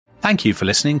Thank you for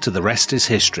listening to The Rest is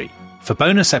History. For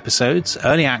bonus episodes,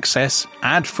 early access,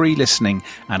 ad-free listening,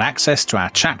 and access to our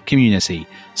chat community,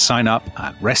 sign up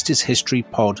at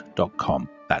restishistorypod.com.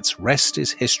 That's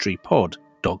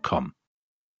restishistorypod.com.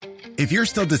 If you're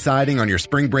still deciding on your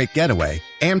spring break getaway,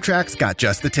 Amtrak's got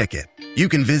just the ticket. You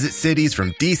can visit cities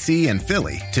from D.C. and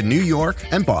Philly to New York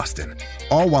and Boston,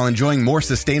 all while enjoying more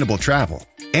sustainable travel.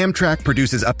 Amtrak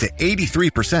produces up to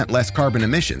 83% less carbon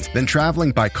emissions than traveling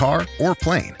by car or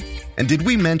plane. And did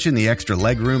we mention the extra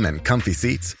legroom and comfy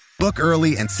seats? Book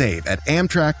early and save at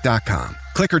Amtrak.com.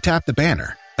 Click or tap the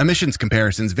banner. Emissions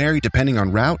comparisons vary depending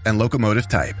on route and locomotive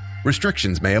type.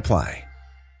 Restrictions may apply.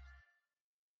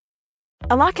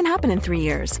 A lot can happen in 3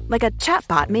 years, like a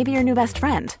chatbot may be your new best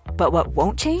friend. But what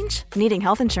won't change? Needing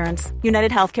health insurance.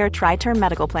 United Healthcare Tri-Term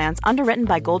Medical Plans, underwritten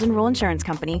by Golden Rule Insurance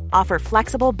Company, offer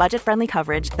flexible, budget-friendly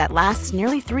coverage that lasts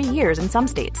nearly 3 years in some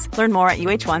states. Learn more at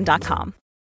uh1.com.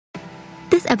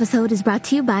 This episode is brought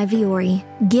to you by Vuori.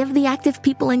 Give the active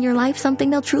people in your life something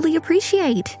they'll truly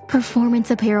appreciate.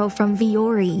 Performance apparel from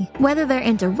Vuori. Whether they're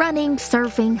into running,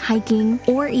 surfing, hiking,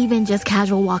 or even just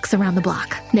casual walks around the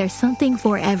block, there's something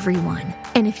for everyone.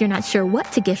 And if you're not sure what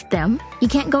to gift them, you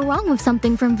can't go wrong with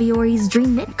something from Vuori's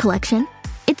Dream Knit collection.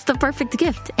 It's the perfect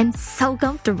gift and so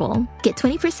comfortable. Get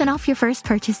 20% off your first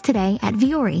purchase today at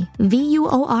Vuori.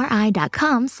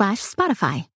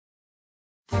 VUORI.com/Spotify.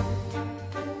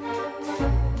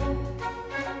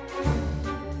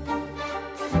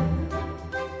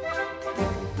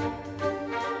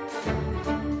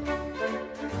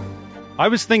 I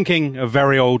was thinking of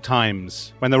very old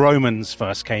times when the Romans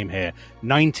first came here,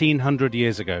 1900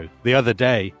 years ago, the other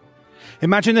day.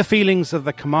 Imagine the feelings of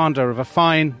the commander of a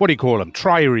fine,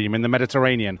 trireme in the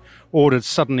Mediterranean, ordered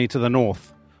suddenly to the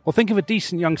north. Or think of a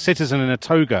decent young citizen in a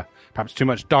toga, perhaps too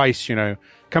much dice,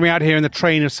 coming out here in the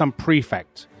train of some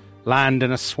prefect, land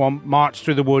in a swamp, march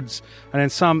through the woods, and in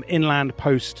some inland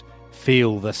post,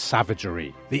 feel the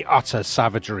savagery, the utter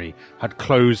savagery, had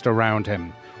closed around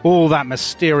him. All that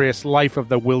mysterious life of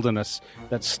the wilderness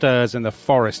that stirs in the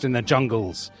forest, in the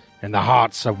jungles, in the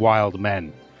hearts of wild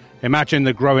men. Imagine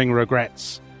the growing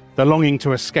regrets, the longing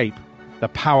to escape, the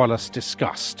powerless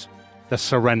disgust, the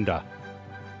surrender,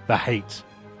 the hate.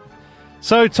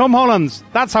 So, Tom Holland,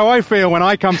 that's how I feel when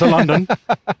I come to London.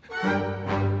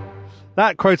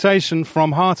 That quotation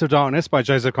from Heart of Darkness by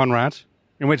Joseph Conrad,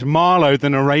 in which Marlowe,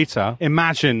 the narrator,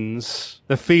 imagines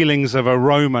the feelings of a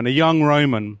Roman, a young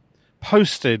Roman,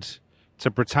 posted to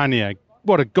Britannia.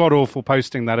 What a god-awful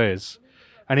posting that is.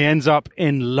 And he ends up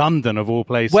in London, of all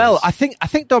places. Well, I think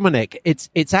Dominic, it's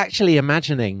actually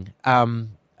imagining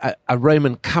a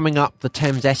Roman coming up the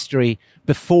Thames estuary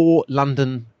before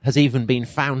London has even been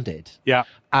founded. Yeah.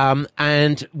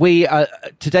 And we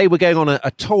today we're going on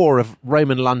a tour of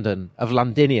Roman London, of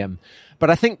Londinium.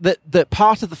 But I think that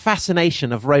part of the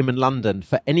fascination of Roman London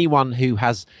for anyone who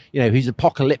has, who's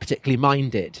apocalyptically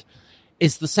minded,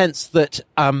 is the sense that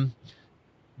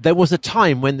there was a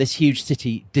time when this huge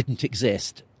city didn't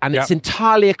exist. And it's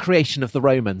entirely a creation of the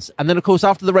Romans. And then, of course,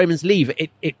 after the Romans leave,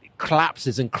 it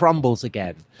collapses and crumbles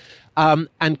again.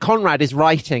 And Conrad is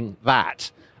writing that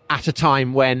at a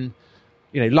time when,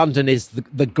 London is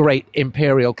the great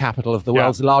imperial capital of the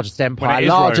world's largest empire,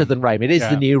 larger than Rome. It is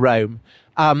the new Rome.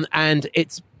 And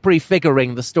it's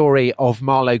prefiguring the story of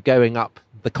Marlowe going up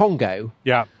the Congo.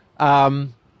 Yeah.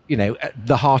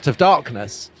 The Heart of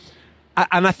Darkness.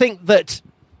 And I think that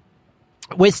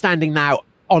we're standing now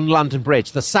on London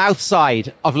Bridge, the south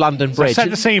side of London Bridge. So set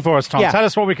the scene for us, Tom. Yeah. Tell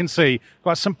us what we can see.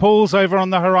 Got St. Paul's over on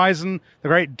the horizon, the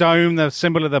great dome, the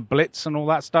symbol of the Blitz and all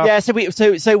that stuff. Yeah, so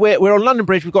we're on London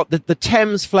Bridge. We've got the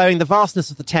Thames flowing, the vastness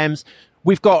of the Thames.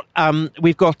 We've got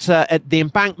the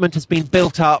embankment has been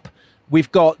built up.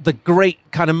 We've got the great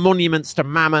kind of monuments to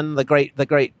Mammon, the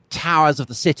great towers of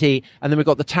the city, and then we've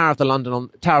got the Tower of London on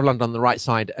the right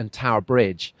side and Tower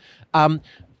Bridge.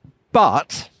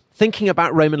 But thinking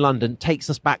about Roman London takes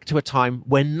us back to a time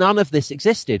when none of this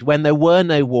existed, when there were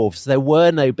no wharves, there were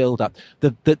no build-up.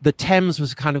 The Thames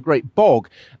was a kind of great bog.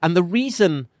 And the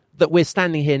reason that we're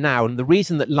standing here now and the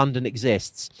reason that London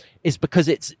exists is because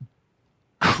it's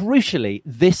crucially,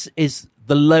 this is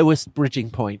the lowest bridging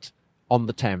point on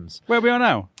the Thames. Where we are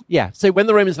now? Yeah. So when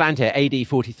the Romans land here, AD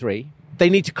 43, they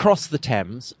need to cross the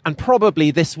Thames, and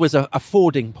probably this was a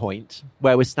fording point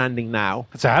where we're standing now.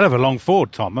 It's a hell of a long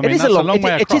ford, Tom. I mean, that's a long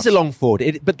way across. It is a long ford,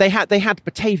 but they had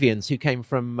Batavians who came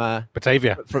from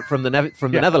Batavia, from the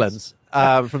Netherlands,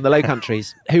 from the Low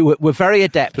Countries, who were very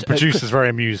adept. The producer's very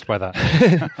amused by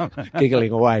that,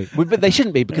 giggling away. But they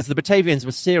shouldn't be, because the Batavians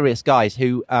were serious guys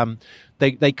who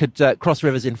they could cross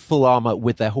rivers in full armour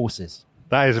with their horses.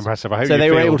 That is impressive. I hope so they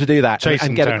were able to do that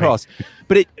and get Tony. across.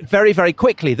 But it very, very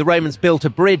quickly, the Romans built a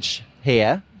bridge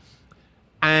here,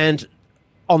 and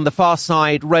on the far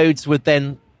side, roads were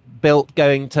then built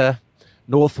going to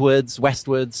northwards,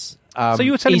 westwards. So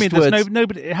you were telling eastwards. me there's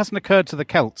nobody. It hasn't occurred to the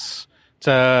Celts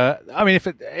to. I mean,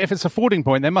 if it's a fording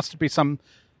point, there must be some.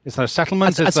 Is there a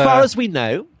settlement? As far as we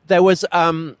know, there was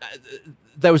an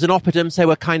oppidum, so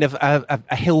a kind of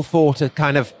a hill fort, a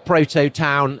kind of proto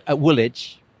town at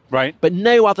Woolwich. Right. But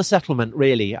no other settlement,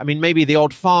 really. I mean, maybe the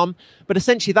odd farm, but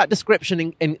essentially that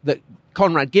description that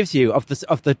Conrad gives you of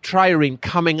the trireme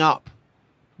coming up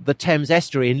the Thames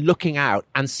estuary and looking out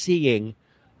and seeing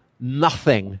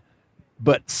nothing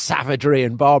but savagery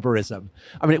and barbarism.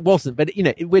 I mean, it wasn't, but,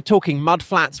 we're talking mud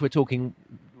flats, we're talking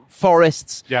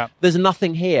forests. Yeah. There's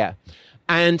nothing here.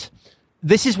 And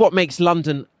this is what makes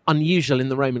London unusual in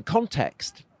the Roman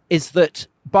context, is that,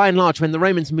 by and large, when the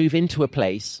Romans move into a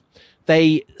place,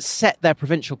 they set their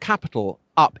provincial capital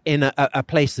up in a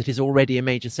place that is already a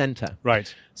major centre.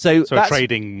 Right. So a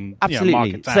trading absolutely.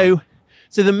 Market town.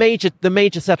 So the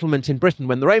major settlement in Britain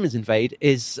when the Romans invade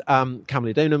is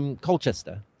Camulodunum,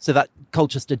 Colchester. So that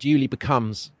Colchester duly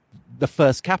becomes the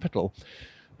first capital.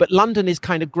 But London is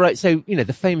kind of so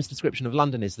the famous description of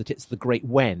London is that it's the great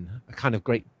wen, a kind of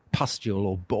great pustule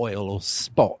or boil or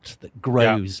spot that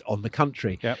grows on the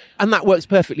country. Yep. And that works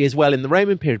perfectly as well in the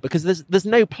Roman period, because there's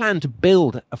no plan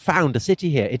to found a city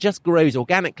here. It just grows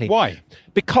organically. Why?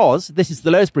 Because this is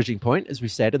the lowest bridging point, as we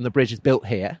said, and the bridge is built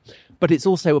here, but it's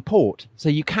also a port, so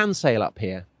you can sail up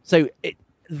here. So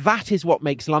that is what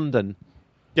makes London,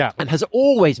 and has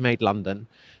always made London,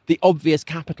 the obvious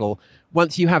capital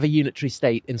once you have a unitary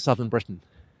state in southern Britain,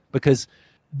 because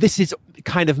this is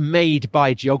kind of made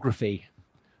by geography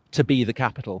to be the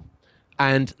capital.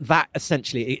 And that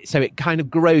essentially, so it kind of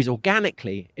grows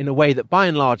organically in a way that, by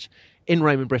and large, in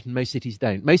Roman Britain, most cities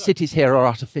don't. Most cities here are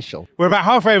artificial. We're about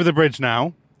halfway over the bridge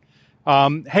now,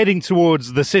 heading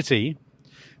towards the city.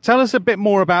 Tell us a bit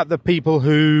more about the people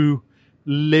who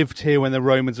lived here when the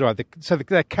Romans arrived. So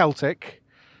they're Celtic.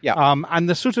 Yeah. And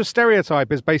the sort of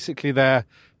stereotype is basically they're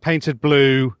painted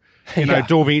blue,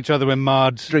 daubing each other in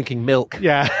mud. Drinking milk.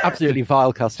 Yeah. Absolutely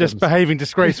vile customs. Just behaving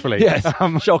disgracefully. Yes,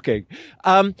 shocking.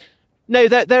 No,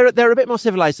 they're a bit more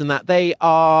civilized than that. They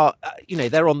are,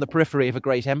 they're on the periphery of a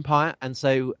great empire. And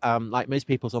so, like most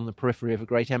people's on the periphery of a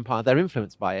great empire, they're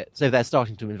influenced by it. So they're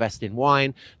starting to invest in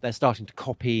wine. They're starting to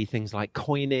copy things like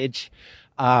coinage.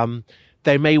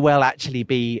 There may well actually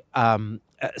be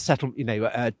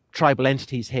tribal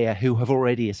entities here who have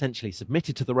already essentially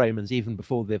submitted to the Romans even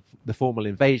before the formal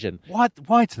invasion. Why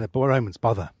do the Romans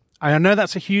bother? I know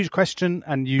that's a huge question,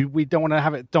 and we don't want to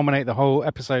have it dominate the whole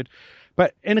episode,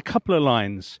 but in a couple of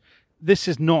lines, this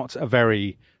is not a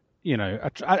very,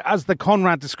 as the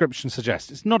Conrad description suggests,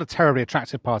 it's not a terribly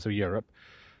attractive part of Europe.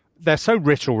 They're so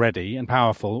rich already and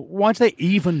powerful. Why do they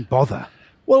even bother?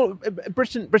 Well,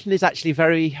 Britain is actually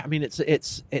very. I mean,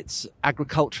 it's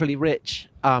agriculturally rich.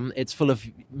 It's full of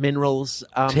minerals.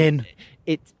 Tin.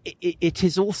 It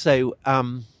is also.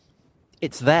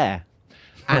 It's there,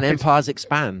 and empires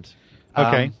expand.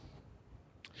 Okay.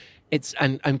 It's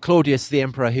and Claudius, the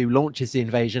emperor who launches the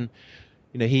invasion,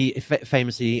 he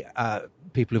famously,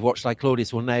 people who've watched like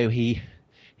Claudius will know he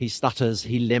stutters,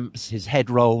 he limps, his head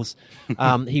rolls.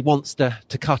 He wants to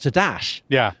cut a dash.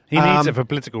 Yeah, he needs it for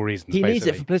political reasons. Needs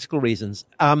it for political reasons.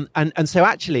 And so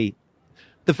actually,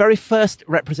 the very first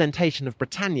representation of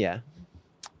Britannia,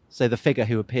 so the figure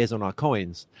who appears on our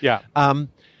coins,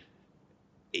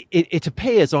 it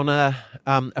appears on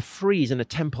a frieze in a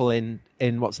temple in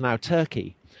what's now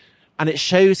Turkey, and it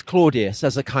shows Claudius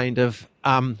as a kind of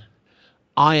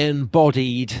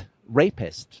iron-bodied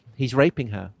rapist. He's raping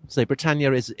her. So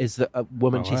Britannia is a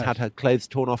woman. She's had her clothes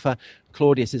torn off her.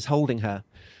 Claudius is holding her.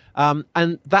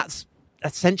 And that's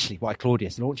essentially why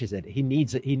Claudius launches it. He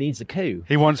needs a coup.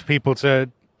 He wants people to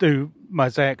do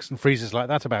mosaics and friezes like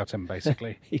that about him,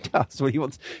 basically. He does. Well,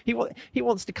 he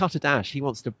wants to cut a dash. He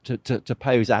wants to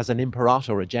pose as an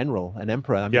imperator, a general, an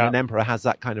emperor. I mean, an emperor has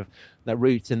that kind of that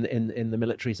root in the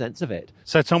military sense of it.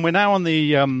 So, Tom, we're now on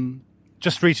the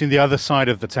just reaching the other side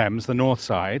of the Thames, the north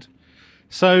side.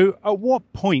 So at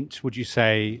what point would you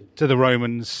say do the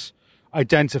Romans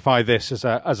identify this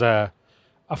as a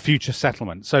future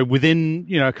settlement? So within,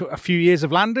 a few years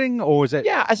of landing, or is it?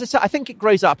 Yeah, as I said, I think it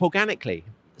grows up organically.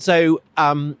 So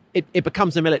it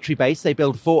becomes a military base. They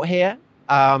build a fort here.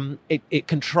 It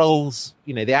controls,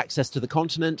 the access to the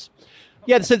continent.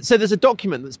 Yeah, so there's a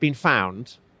document that's been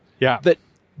found that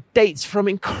dates from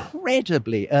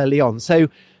incredibly early on. So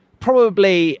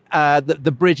probably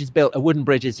the bridge is built, a wooden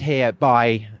bridge is here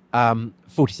by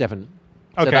 47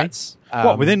 Okay. So that's,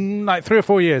 within like 3 or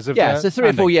 4 years of so 3 or 4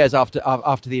 landing? years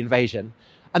after the invasion.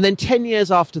 And then 10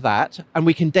 years after that, and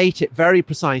we can date it very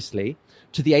precisely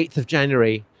to the 8th of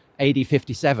January, AD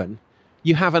 57,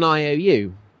 you have an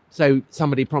IOU. So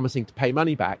somebody promising to pay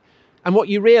money back. And what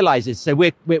you realize is, so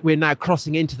we're now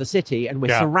crossing into the city and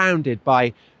we're surrounded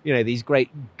by, these great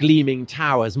gleaming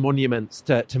towers, monuments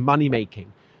to money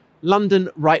making. London,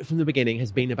 right from the beginning,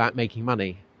 has been about making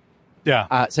money.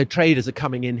 Yeah. So traders are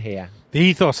coming in here. The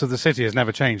ethos of the city has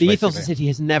never changed. The ethos of the city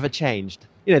has never changed.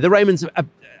 The Romans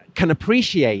can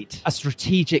appreciate a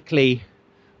strategically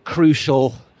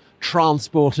crucial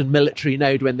transport and military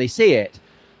node when they see it.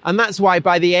 And that's why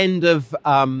by the end of,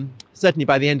 certainly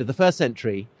by the end of the first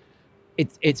century,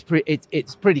 it's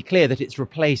pretty clear that it's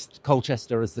replaced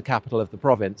Colchester as the capital of the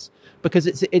province, because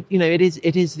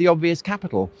it is the obvious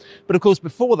capital. But of course,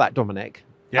 before that, Dominic,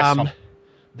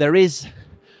 there is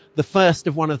the first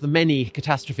of one of the many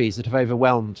catastrophes that have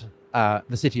overwhelmed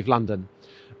the city of London,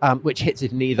 which hits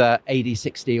it in either AD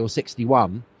 60 or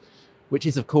 61, which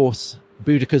is, of course,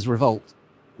 Boudicca's revolt.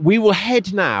 We will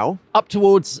head now up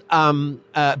towards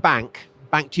Bank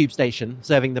Tube Station,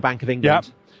 serving the Bank of England.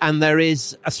 Yep. And there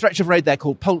is a stretch of road there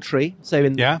called Poultry. So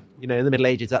in the Middle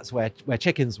Ages, that's where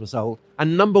chickens were sold.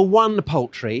 And number 1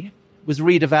 Poultry was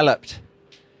redeveloped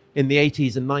in the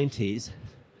 80s and 90s.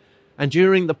 And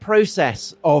during the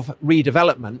process of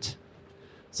redevelopment,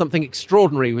 something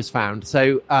extraordinary was found.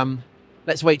 So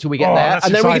let's wait till we get there,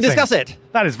 and then we can discuss it.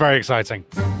 That is very exciting.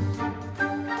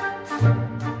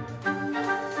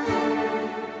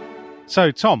 So,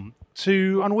 Tom,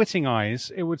 to unwitting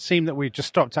eyes, it would seem that we've just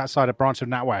stopped outside a branch of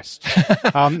NatWest.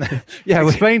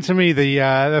 Explain to me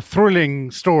the thrilling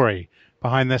story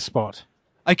behind this spot.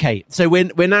 Okay, so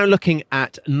we're now looking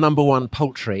at number 1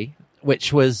 Poultry,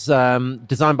 which was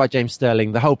designed by James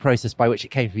Stirling. The whole process by which it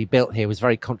came to be built here was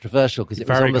very controversial, because it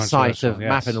was on the site of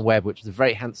Mappin and Webb, which is a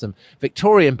very handsome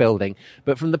Victorian building.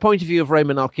 But from the point of view of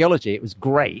Roman archaeology, it was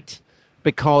great,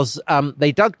 because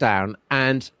they dug down,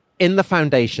 and in the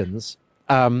foundations,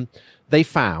 they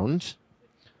found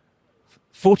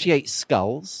 48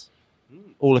 skulls,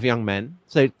 all of young men,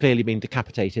 so clearly been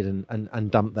decapitated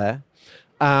and dumped there,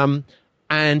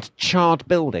 and charred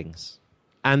buildings.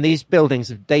 And these buildings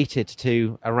have dated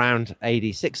to around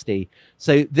AD 60.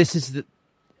 So this is the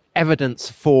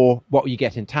evidence for what you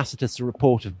get in Tacitus, the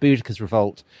report of Boudicca's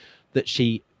revolt, that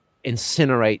she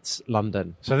incinerates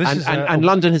London. So this and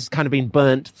London has kind of been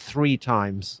burnt 3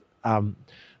 times.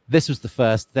 This was the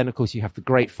first. Then, of course, you have the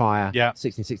Great Fire,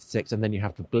 1666, and then you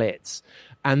have the Blitz.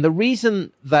 And the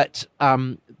reason that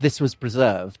this was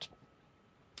preserved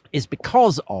is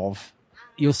because of,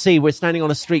 you'll see we're standing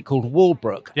on a street called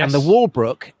Walbrook. Yes. And the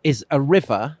Walbrook is a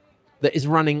river that is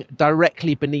running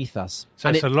directly beneath us. So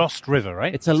it's a lost river,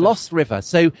 right? It's a lost river.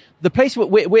 So the place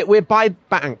we're by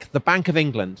the Bank of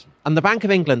England, and the Bank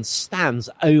of England stands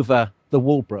over the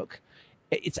Walbrook.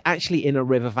 It's actually in a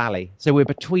river valley. So we're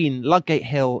between Ludgate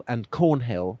Hill and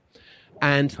Cornhill.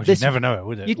 And you'd never know it,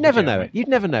 would it? You'd never know it. You'd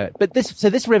never know it. But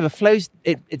this river flows.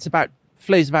 Rises about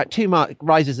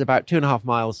 2.5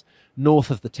 miles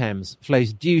north of the Thames,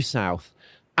 flows due south,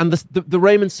 and the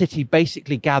Roman city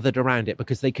basically gathered around it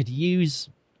because they could use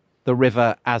the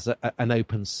river as an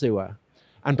open sewer,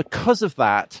 and because of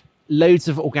that, loads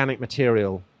of organic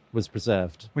material was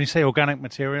preserved. When you say organic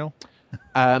material,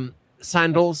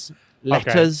 sandals.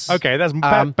 Letters. Okay, that's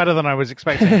better than I was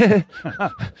expecting.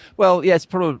 Well, yes,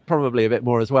 probably a bit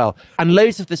more as well. And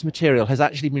loads of this material has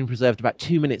actually been preserved about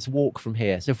 2 minutes walk from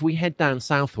here. So if we head down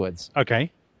southwards,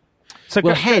 so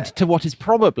we'll head to what is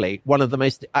probably one of the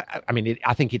most,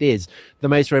 I think it is the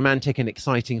most romantic and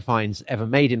exciting finds ever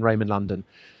made in Roman London,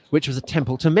 which was a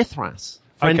temple to Mithras,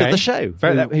 friend of the show,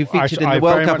 who featured in the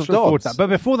World Cup of Gods. But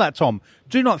before that, Tom,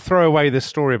 do not throw away this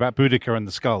story about Boudicca and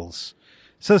the skulls.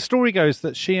 So the story goes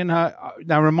that she and her...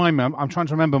 Now, remind me, I'm trying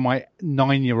to remember my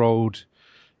 9-year-old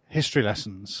history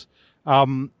lessons.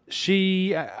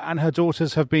 She and her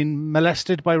daughters have been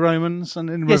molested by Romans, and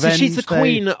in revenge... So she's the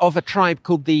queen of a tribe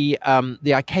called the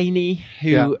Iceni,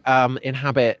 who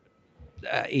inhabit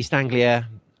East Anglia,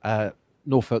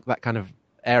 Norfolk, that kind of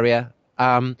area.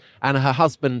 And her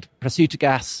husband,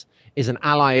 Prasutagas, is an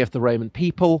ally of the Roman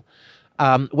people.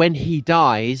 When he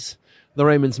dies... The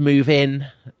Romans move in,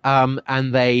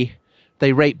 and they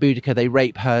rape Boudicca, they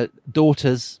rape her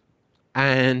daughters,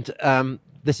 and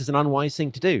this is an unwise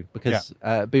thing to do, because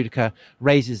Boudicca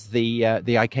raises the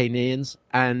Icenians,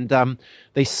 and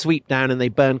they sweep down and they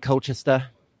burn Colchester,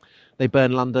 they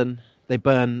burn London, they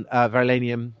burn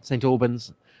Verulamium, St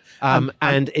Albans,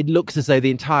 and it looks as though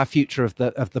the entire future of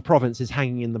the province is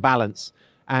hanging in the balance.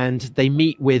 And they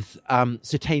meet with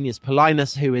Suetonius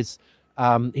Paulinus, who is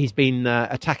He's been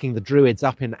attacking the Druids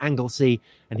up in Anglesey,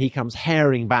 and he comes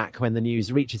herring back when the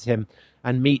news reaches him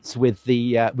and meets with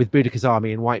Boudica's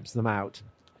army and wipes them out.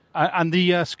 And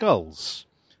the skulls,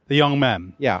 the young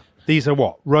men. Yeah. These are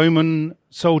what? Roman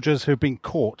soldiers who've been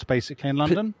caught, basically, in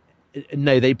London?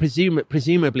 No, they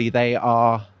presumably they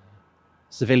are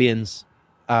civilians.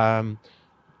 The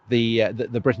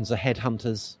Britons are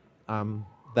headhunters.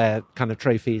 They're kind of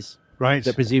trophies. Right.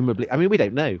 That presumably, I mean, we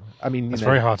don't know. I mean, it's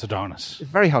very hard to dance. It's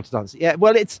very hard to dance. Yeah.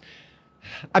 Well, the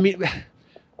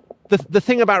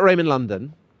thing about Roman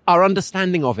London, our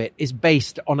understanding of it is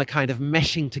based on a kind of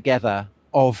meshing together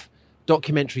of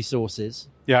documentary sources.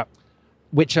 Yeah.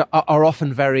 Which are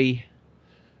often very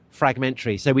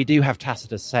fragmentary. So we do have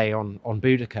Tacitus say on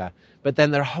Boudica, but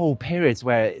then there are whole periods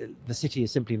where the city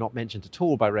is simply not mentioned at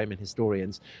all by Roman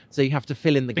historians. So you have to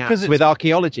fill in the gaps with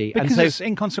archaeology. Because it's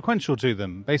inconsequential to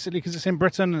them, basically, because it's in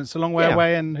Britain and it's a long way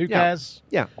away and who cares?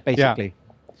 Yeah, basically.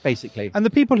 Basically. And the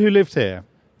people who lived here,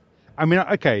 I mean,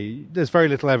 okay, there's very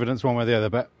little evidence one way or the other,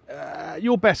 but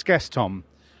your best guess, Tom,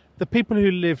 the people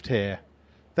who lived here,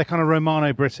 they're kind of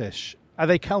Romano-British. Are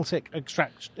they Celtic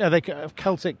extraction? Are they of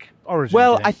Celtic origin?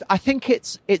 Well, I think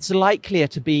it's likelier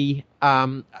to be.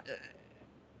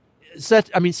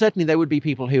 Certainly there would be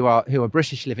people who are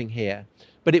British living here,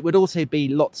 but it would also be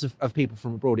lots of people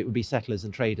from abroad. It would be settlers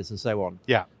and traders and so on.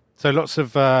 Yeah. So lots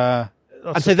of. And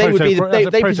so they would be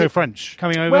the proto-French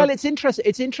coming over. Well, it's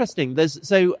interesting.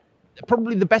 So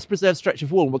probably the best preserved stretch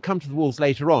of wall, and we'll come to the walls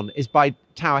later on, is by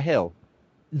Tower Hill.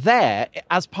 There,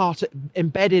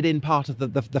 embedded in part of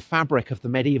the fabric of the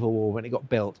medieval wall when it got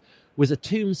built, was a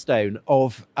tombstone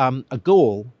of a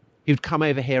Gaul who'd come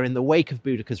over here in the wake of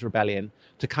Boudica's rebellion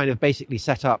to kind of basically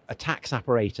set up a tax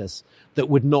apparatus that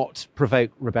would not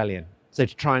provoke rebellion. So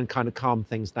to try and kind of calm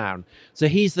things down. So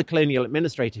he's the colonial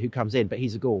administrator who comes in, but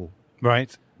he's a Gaul.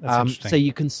 Right. That's interesting. So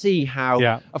you can see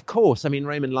how, of course, I mean,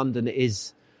 Roman London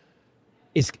is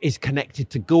connected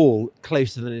to Gaul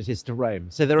closer than it is to Rome.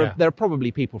 So there are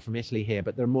probably people from Italy here,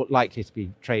 but they're more likely to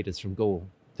be traders from Gaul.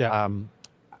 Yeah.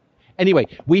 Anyway,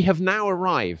 we have now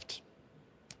arrived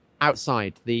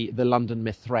outside the London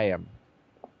Mithraeum.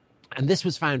 And this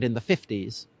was found in the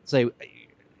 50s. So,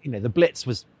 the Blitz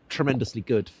was tremendously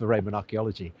good for Roman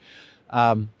archaeology.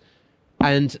 And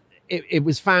it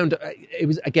was found, it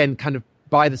was again kind of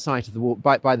by the site of the wall,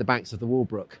 by the banks of the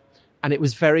Walbrook. And it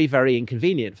was very, very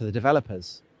inconvenient for the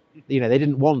developers. They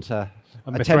didn't want a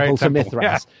temple to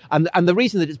Mithras. Yeah. And the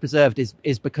reason that it's preserved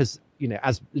is because,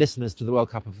 as listeners to the World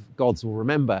Cup of Gods will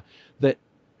remember, that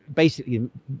basically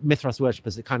Mithras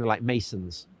worshippers are kind of like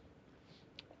Masons,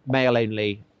 male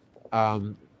only.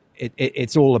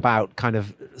 It's all about kind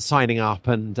of signing up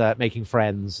and making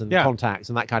friends and contacts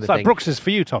and that kind of thing. It's like Brooks is for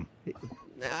you, Tom.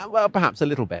 Well, perhaps a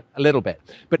little bit.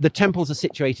 But the temples are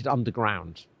situated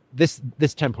underground. This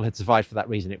temple had survived for that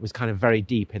reason. It was kind of very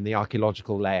deep in the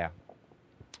archaeological layer,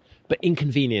 but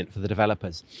inconvenient for the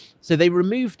developers. So they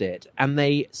removed it and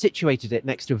they situated it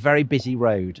next to a very busy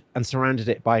road and surrounded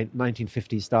it by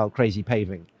 1950s style crazy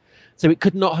paving. So it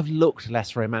could not have looked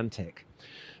less romantic.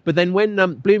 But then when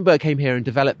Bloomberg came here and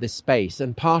developed this space,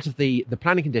 and part of the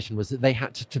planning condition was that they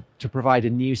had to provide a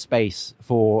new space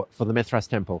for the Mithras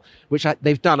temple, which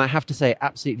they've done, I have to say,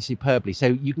 absolutely superbly. So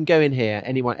you can go in here,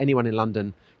 anyone in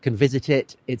London can visit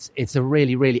it. It's a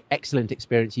really, really excellent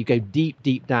experience. You go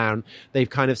deep down. They've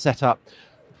kind of set up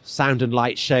sound and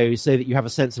light shows so that you have a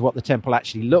sense of what the temple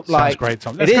actually looked like. Sounds great,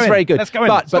 Tom. It is very good. Let's go in.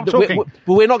 But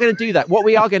we're not going to do that. What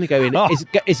we are going to go in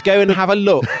is go and have a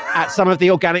look at some of the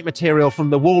organic material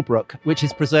from the Walbrook, which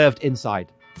is preserved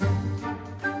inside.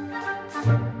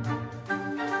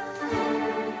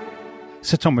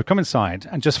 So, Tom, we've come inside,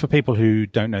 and just for people who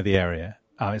don't know the area,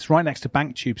 it's right next to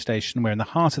Bank Tube Station. We're in the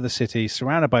heart of the city,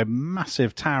 surrounded by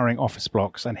massive towering office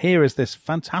blocks. And here is this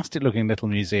fantastic-looking little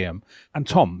museum. And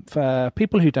Tom, for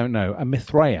people who don't know, a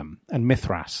Mithraeum and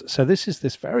Mithras. So this is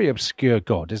this very obscure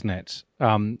god, isn't it?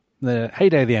 The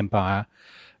heyday of the empire.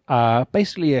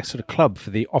 Basically a sort of club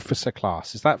for the officer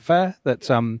class. Is that fair? That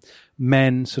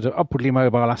men, sort of upwardly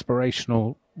mobile,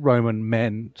 aspirational Roman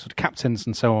men, sort of captains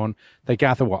and so on, they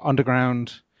gather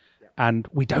underground? And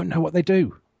we don't know what they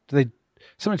do. Do they...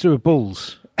 Something to do with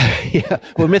bulls. Yeah.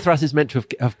 Well, Mithras is meant to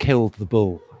have killed the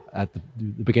bull at the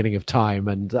beginning of time,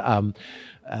 and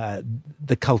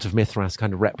the cult of Mithras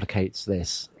kind of replicates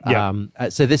this. Yeah.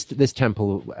 So this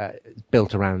temple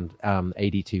built around AD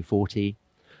 240,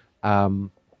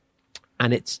 and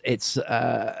it's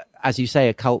as you say,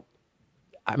 a cult.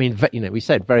 I mean, we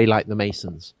said very like the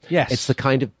Masons. Yes. It's the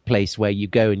kind of place where you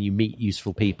go and you meet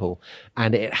useful people,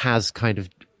 and it has kind of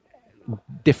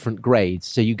different grades.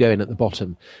 So you go in at the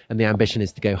bottom, and the ambition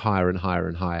is to go higher and higher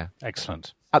and higher.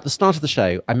 Excellent. at the start of the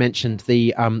show, I mentioned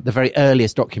the very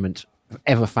earliest document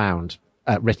ever found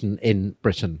written in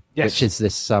Britain, which is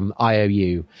this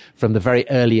IOU from the very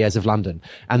early years of London.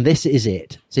 And this is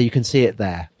it. So you can see it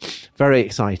there. Very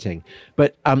exciting.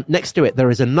 But next to it, there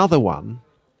is another one.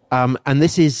 And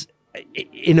this is,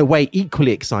 in a way,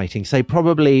 equally exciting. So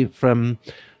probably from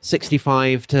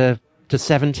 65 to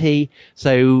 70.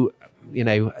 So,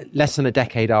 less than a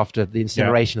decade after the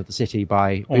incineration of the city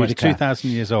by almost Boudicca. 2,000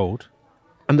 years old.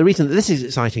 And the reason that this is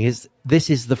exciting is this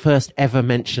is the first ever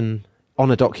mention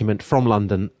on a document from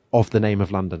London of the name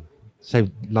of London. So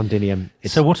Londinium.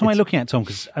 So what am I looking at, Tom?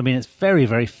 Because, it's very,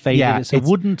 very faded. Yeah, it's a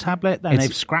wooden tablet, and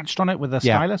they've scratched on it with a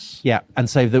stylus? Yeah, and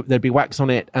so there'd be wax on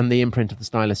it, and the imprint of the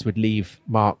stylus would leave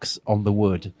marks on the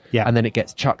wood. Yeah. And then it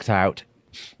gets chucked out,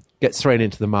 gets thrown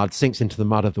into the mud, sinks into the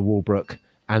mud of the Walbrook,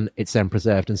 and it's then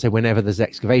preserved. And so whenever there's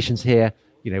excavations here,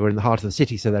 we're in the heart of the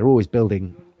city, so they're always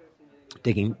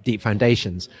digging deep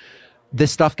foundations.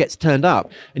 This stuff gets turned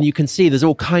up, and you can see there's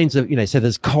all kinds of, so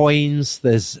there's coins,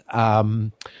 there's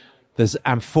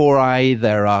amphorae,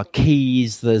 there are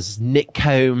keys, there's nick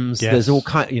combs, there's all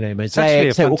kinds,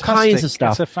 mosaics, so all kinds of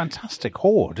stuff. It's a fantastic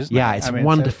hoard, isn't it? Yeah, it's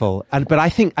wonderful. But I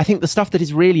think the stuff that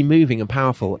is really moving and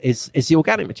powerful is the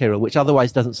organic material, which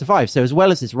otherwise doesn't survive. So as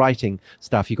well as this writing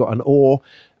stuff, you've got an oar,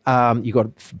 you've got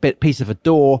a piece of a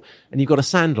door, and you've got a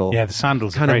sandal. Yeah, the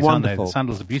sandals kind are great, of wonderful. aren't they? The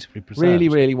sandals are beautifully preserved. Really,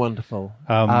 really wonderful.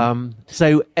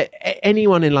 So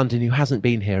anyone in London who hasn't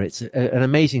been here, it's an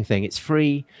amazing thing. It's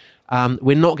free.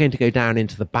 We're not going to go down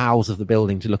into the bowels of the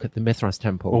building to look at the Mithras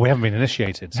temple. Well, we haven't been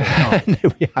initiated, so we can't. No,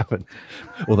 we haven't.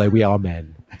 Although we are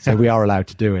men, so we are allowed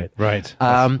to do it. Right.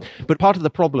 But part of the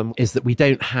problem is that we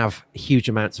don't have huge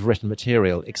amounts of written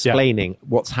material explaining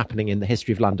what's happening in the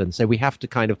history of London. So we have to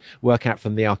kind of work out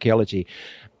from the archaeology.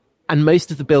 And most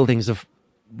of the buildings of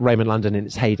Roman London in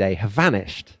its heyday have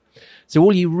vanished. So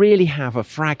all you really have are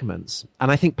fragments.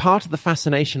 And I think part of the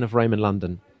fascination of Roman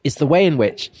London is the way in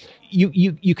which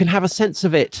you can have a sense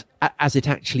of it as it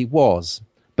actually was,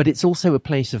 but it's also a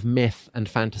place of myth and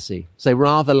fantasy. So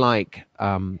rather like,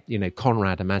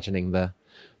 Conrad imagining the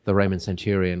Roman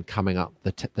centurion coming up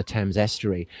the Thames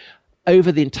estuary,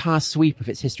 over the entire sweep of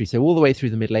its history, so all the way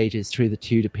through the Middle Ages, through the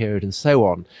Tudor period and so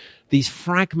on, these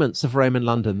fragments of Roman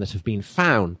London that have been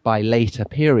found by later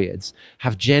periods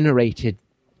have generated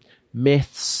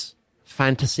myths,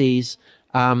 fantasies.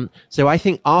 So I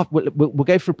think we'll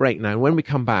go for a break now, and when we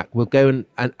come back, we'll go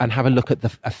and have a look at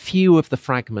a few of the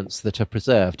fragments that are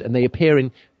preserved, and they appear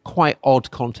in quite odd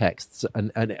contexts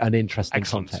and interesting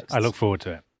contexts. I look forward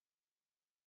to it.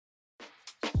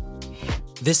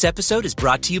 This episode is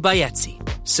brought to you by Etsy.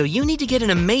 So you need to get an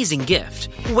amazing gift.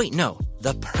 Wait, no,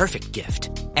 the perfect gift.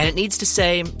 And it needs to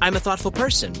say, I'm a thoughtful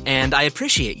person, and I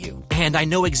appreciate you, and I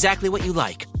know exactly what you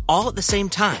like, all at the same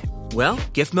time. Well,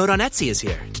 Gift Mode on Etsy is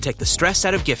here to take the stress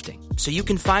out of gifting, so you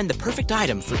can find the perfect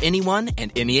item for anyone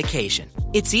and any occasion.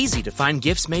 It's easy to find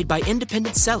gifts made by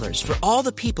independent sellers for all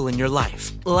the people in your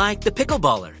life, like the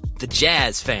pickleballer, the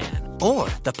jazz fan, or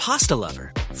the pasta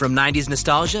lover. From 90s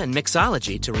nostalgia and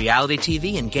mixology to reality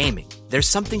TV and gaming, there's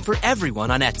something for everyone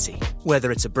on Etsy.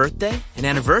 Whether it's a birthday, an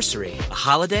anniversary, a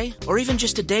holiday, or even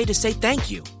just a day to say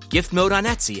thank you, Gift Mode on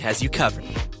Etsy has you covered.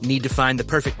 Need to find the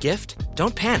perfect gift?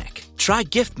 Don't panic. Try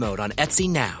Gift Mode on Etsy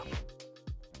now.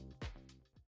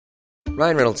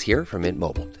 Ryan Reynolds here from Mint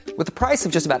Mobile. With the price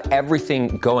of just about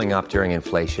everything going up during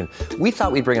inflation, we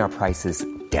thought we'd bring our prices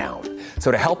down.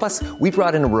 So to help us, we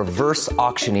brought in a reverse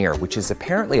auctioneer, which is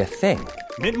apparently a thing.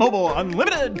 Mint Mobile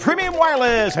Unlimited Premium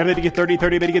Wireless. How to get 30,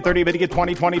 30, bit to get 30, bit to get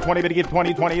 20, 20, 20, bit to get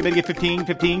 20, 20, bit to get 15,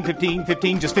 15, 15,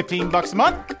 15, just $15 a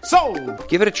month? Sold!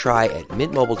 Give it a try at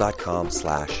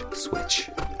mintmobile.com/switch.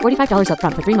 $45 up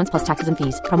front for 3 months plus taxes and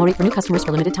fees. Promo rate for new customers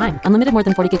for limited time. Unlimited more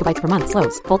than 40 gigabytes per month.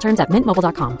 Slows full terms at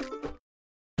mintmobile.com.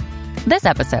 This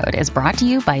episode is brought to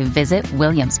you by Visit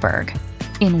Williamsburg.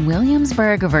 In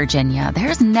Williamsburg, Virginia,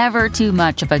 there's never too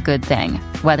much of a good thing.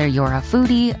 Whether you're a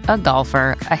foodie, a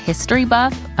golfer, a history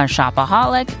buff, a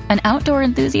shopaholic, an outdoor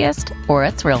enthusiast, or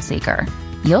a thrill seeker,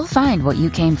 you'll find what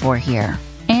you came for here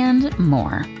and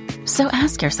more. So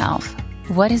ask yourself,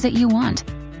 what is it you want?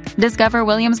 Discover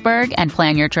Williamsburg and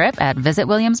plan your trip at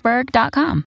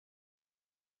visitwilliamsburg.com.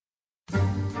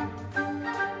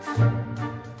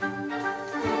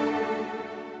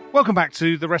 Welcome back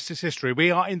to The Rest is History.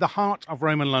 We are in the heart of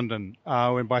Roman London.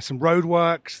 We're in by some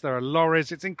roadworks. There are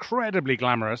lorries. It's incredibly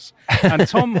glamorous. And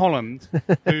Tom Holland,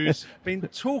 who's been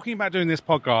talking about doing this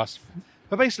podcast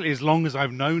for basically as long as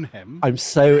I've known him. I'm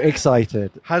so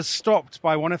excited. Has stopped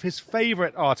by one of his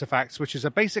favourite artefacts, which is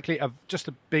just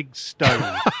a big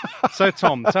stone. So,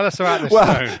 Tom, tell us about this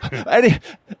stone.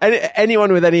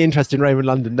 Anyone with any interest in Roman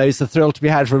London knows the thrill to be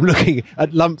had from looking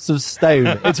at lumps of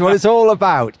stone. It's what it's all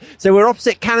about. So we're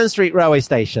opposite Cannon Street railway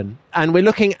station, and we're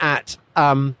looking at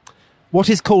what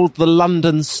is called the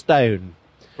London Stone.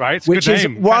 Right, which is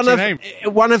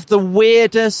one of the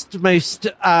weirdest, most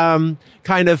kind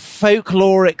of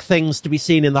folkloric things to be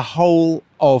seen in the whole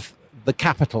of the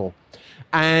capital.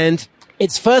 And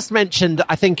it's first mentioned,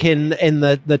 I think, in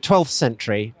the 12th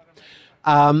century.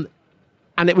 And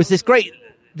it was this great,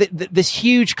 this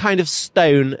huge kind of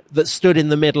stone that stood in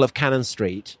the middle of Cannon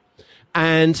Street.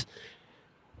 And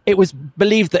it was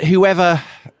believed that whoever,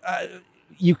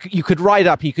 you could ride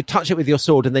up, you could touch it with your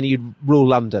sword, and then you'd rule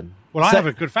London. Well, I have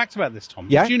a good fact about this, Tom.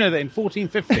 Yeah? Did you know that in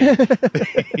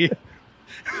 1450,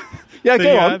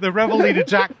 go on. The rebel leader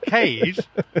Jack Cade,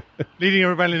 leading a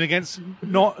rebellion against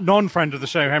non-friend of the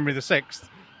show, Henry VI,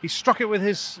 he struck it with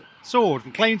his sword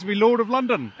and claimed to be Lord of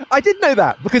London. I did know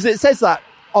that, because it says that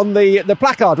on the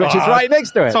placard, which is right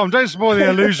next to it. Tom, don't spoil the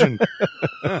illusion.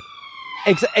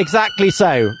 Exactly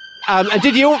so. And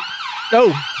did you...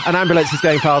 Oh, an ambulance is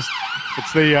going past.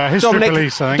 It's the history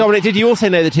police, I think. Dominic, did you also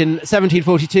know that in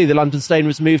 1742 the London Stone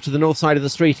was moved to the north side of the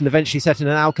street and eventually set in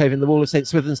an alcove in the wall of St.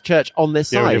 Swithin's Church on this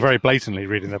side? Yeah, you're very blatantly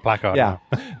reading the placard now.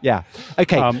 Yeah.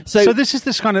 Okay, so this is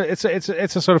this kind of... It's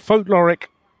a sort of folkloric...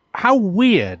 How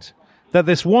weird that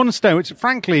this one stone, which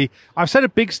frankly, I've said a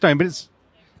big stone, but it's...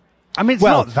 I mean, it's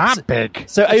not that big.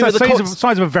 So it's over the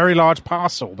size of a very large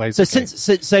parcel, basically.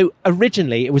 So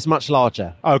originally it was much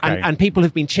larger. Okay. And people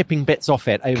have been chipping bits off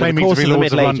it over Claiming the course to be of the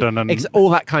Lords Middle of Ages. London and all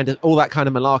that kind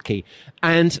of malarkey.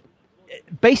 And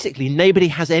basically nobody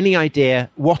has any idea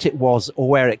what it was or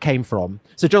where it came from.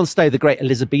 So John Stowe, the great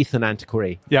Elizabethan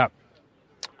antiquary,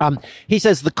 he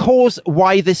says the cause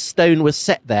why this stone was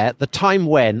set there, the time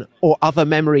when, or other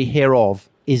memory hereof,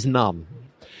 is none.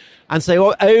 And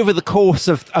so over the course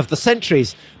of the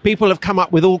centuries, people have come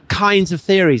up with all kinds of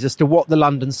theories as to what the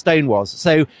London Stone was.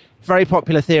 So very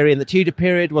popular theory in the Tudor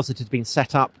period was that it had been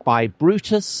set up by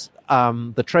Brutus,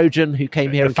 the Trojan, who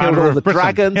came here and killed all the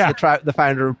dragons, the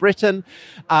founder of Britain.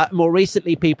 More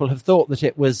recently, people have thought that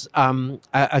it was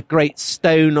a great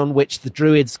stone on which the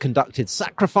Druids conducted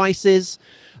sacrifices.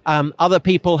 Other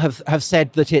people have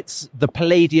said that it's the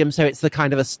Palladium, so it's the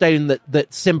kind of a stone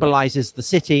that symbolizes the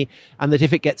city, and that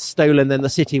if it gets stolen, then the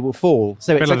city will fall.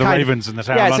 So it's like the ravens in the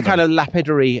Tower of London. London. It's a kind of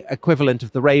lapidary equivalent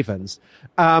of the ravens.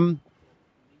 And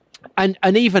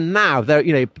even now,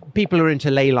 there, people are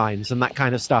into ley lines and that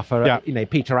kind of stuff.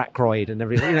 Peter Ackroyd and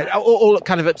everything, all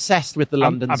kind of obsessed with the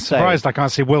London I'm Stone. surprised I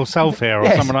can't see Will Self here or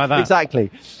someone like that.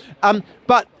 Exactly.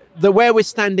 But where we're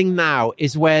standing now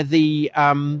is where the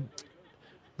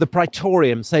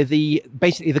Praetorium, so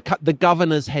basically the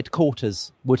governor's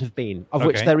headquarters would have been, of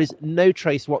which there is no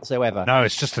trace whatsoever. No,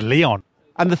 it's just a Leon.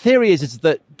 And the theory is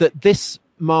that this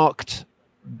marked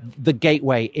the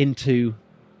gateway into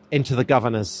the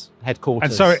governor's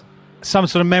headquarters. And so some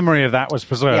sort of memory of that was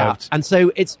preserved. Yeah, and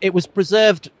so it was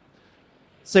preserved.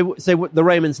 So the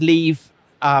Romans leave.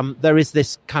 There is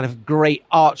this kind of great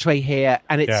archway here,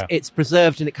 and it's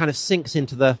preserved, and it kind of sinks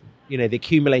into the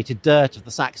accumulated dirt of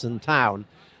the Saxon town.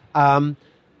 And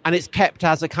it's kept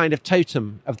as a kind of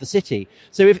totem of the city.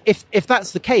 So if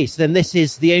that's the case, then this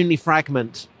is the only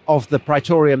fragment of the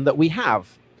Praetorium that we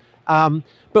have.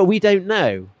 But we don't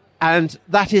know. And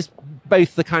that is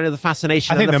both the kind of the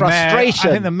fascination and the frustration.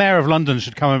 I think the Mayor of London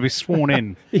should come and be sworn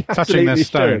in, touching this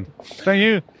stone. Don't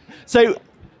you? So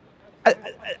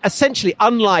essentially,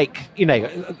 unlike,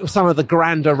 some of the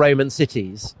grander Roman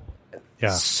cities,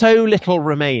 so little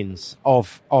remains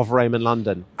of Roman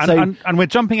London. And we're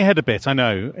jumping ahead a bit, I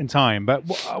know, in time, but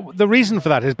the reason for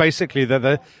that is basically that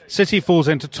the city falls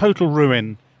into total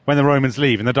ruin when the Romans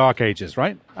leave in the Dark Ages,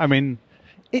 right? I mean...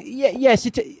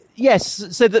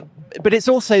 Yes. So but it's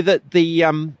also that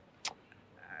the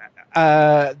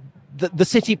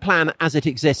city plan as it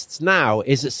exists now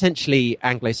is essentially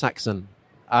Anglo-Saxon.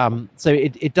 So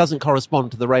it doesn't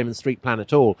correspond to the Roman street plan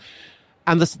at all.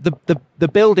 And the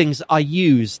buildings are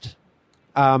used,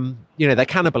 they're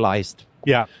cannibalized.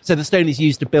 Yeah. So the stone is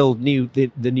used to build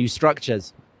the new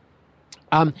structures.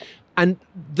 And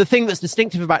the thing that's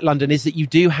distinctive about London is that you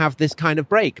do have this kind of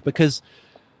break, because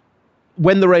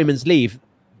when the Romans leave,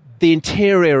 the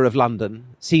interior of London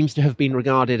seems to have been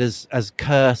regarded as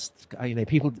cursed.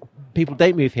 People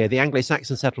don't move here. The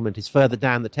Anglo-Saxon settlement is further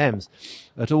down the Thames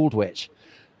at Aldwych.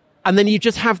 And then you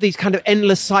just have these kind of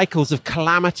endless cycles of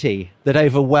calamity that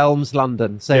overwhelms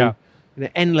London. So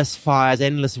endless fires,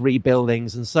 endless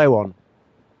rebuildings, and so on.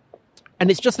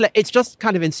 And it's just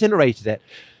kind of incinerated it.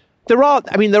 There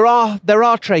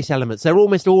are trace elements. They're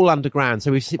almost all underground.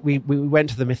 So we went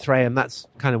to the Mithraeum. That's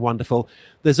kind of wonderful.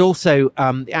 There's also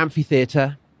the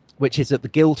amphitheatre, which is at the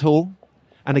Guildhall,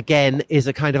 and again is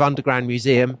a kind of underground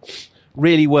museum,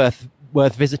 really worth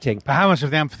visiting. But how much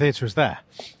of the amphitheatre is there?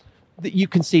 You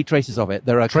can see traces of it.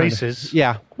 There are traces.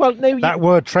 Yeah. Well, no. That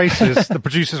word "traces." The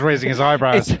producer's raising his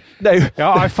eyebrows. No.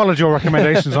 I followed your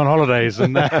recommendations on holidays,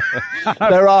 and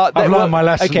there are. I've learned my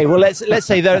lesson. Okay. Well, let's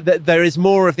say there is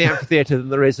more of the amphitheatre than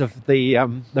there is of the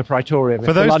Praetorium.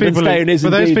 For those people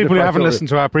who haven't listened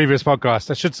to our previous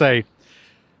podcast, I should say,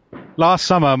 last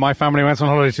summer my family went on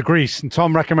holiday to Greece, and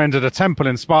Tom recommended a temple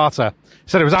in Sparta. He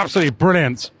said it was absolutely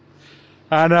brilliant.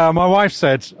 And my wife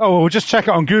said, oh, well, we'll just check it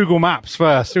on Google Maps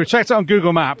first. So we checked it on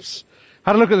Google Maps,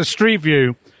 had a look at the street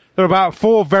view. There were about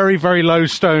 4 very, very low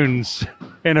stones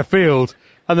in a field.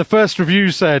 And the first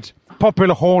review said,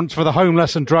 popular haunt for the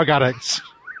homeless and drug addicts.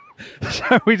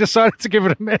 So we decided to give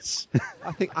it a miss.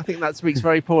 I think that speaks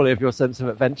very poorly of your sense of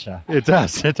adventure. It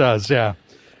does, yeah.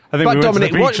 I think but we went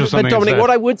Dominic, to the beach or something. But Dominic, instead. what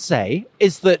I would say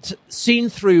is that seen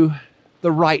through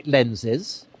the right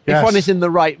lenses, Yes. if one is in the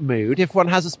right mood, if one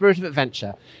has a spirit of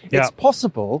adventure, it's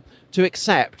possible to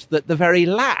accept that the very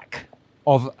lack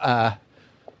of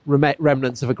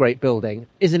remnants of a great building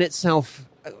is in itself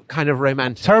kind of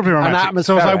romantic. Terribly romantic.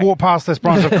 So as I walk past this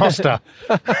branch of Costa,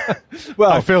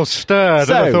 well, I feel stirred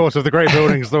at the thought of the great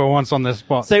buildings that were once on this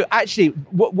spot. So actually,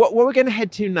 what we're going to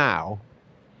head to now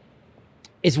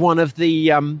is one of the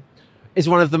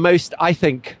most, I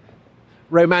think,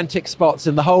 romantic spots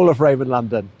in the whole of Roman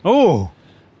London. Oh.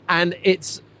 And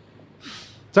it's...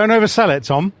 Don't oversell it,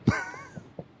 Tom.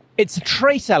 It's a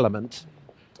trace element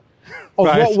of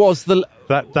what was the...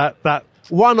 That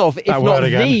one of, if not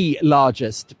again. the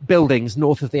largest buildings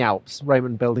north of the Alps,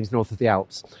 Roman buildings north of the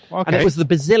Alps. Okay. And it was the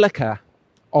Basilica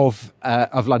of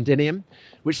Londinium,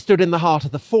 which stood in the heart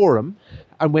of the Forum.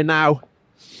 And we're now...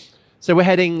 So we're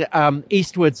heading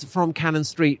eastwards from Cannon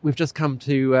Street. We've just come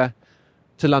to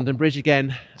London Bridge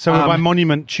again. So we're by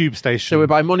Monument Tube Station. So we're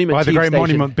by Monument Tube Station. By the great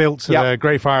Station. monument built to the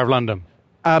Great Fire of London.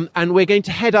 And we're going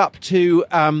to head up to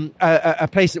a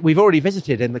place that we've already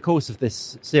visited in the course of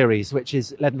this series, which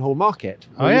is Leadenhall Market.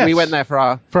 We went there for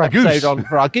our episode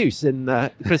for our goose in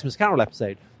the Christmas Carol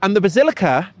episode. And the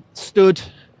Basilica stood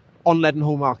on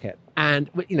Leadenhall Market. And,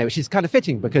 which is kind of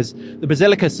fitting because the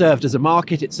Basilica served as a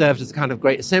market. It served as a kind of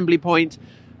great assembly point.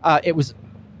 It was...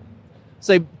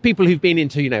 So people who've been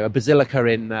into, a basilica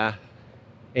in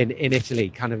Italy,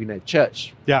 kind of,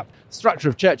 church... Yeah. Structure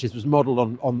of churches was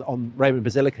modelled on Roman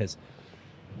basilicas.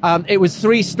 It was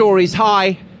 3 stories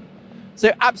high.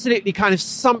 So absolutely kind of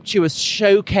sumptuous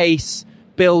showcase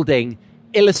building,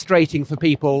 illustrating for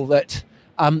people that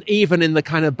even in the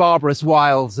kind of barbarous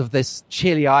wilds of this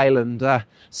chilly island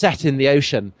set in the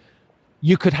ocean,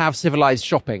 you could have civilized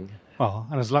shopping. Well,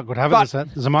 and as luck would have it,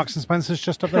 there's a Marks and Spencer's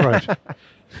just up the road.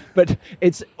 But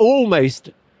it's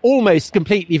almost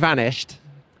completely vanished.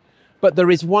 But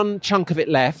there is one chunk of it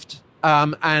left,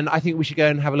 and I think we should go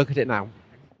and have a look at it now.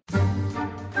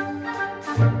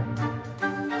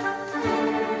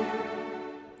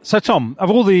 So, Tom,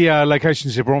 of all the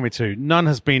locations you brought me to, none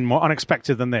has been more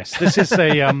unexpected than this. This is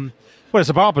it's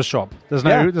a barber shop. There's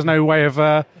no way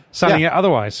of selling it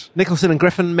otherwise. Nicholson and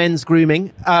Griffin Men's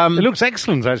Grooming. It looks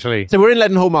excellent, actually. So we're in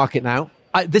Leadenhall Market now.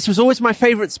 This was always my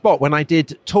favourite spot when I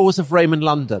did tours of Roman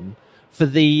London for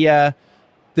the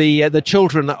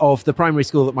children of the primary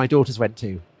school that my daughters went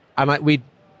to, and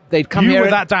they'd come here. You were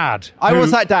that dad. I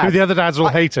was that dad. Who the other dads all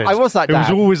hated. I was that dad.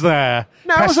 Who was always there,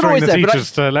 pestering the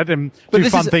teachers to let him do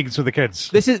fun things with the kids.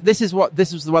 This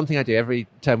was the one thing I do every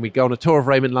time we'd go on a tour of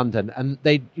Roman London, and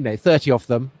they'd 30 of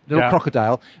them, little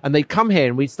crocodile, and they'd come here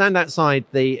and we'd stand outside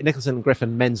the Nicholson and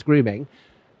Griffin Men's Grooming.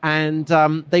 And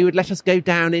they would let us go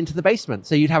down into the basement.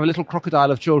 So you'd have a little crocodile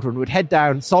of children would head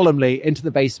down solemnly into the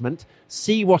basement,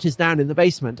 see what is down in the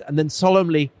basement, and then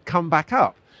solemnly come back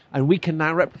up. And we can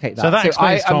now replicate that. So that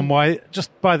explains, Tom, why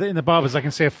just in the barbers I can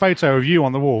see a photo of you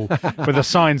on the wall with a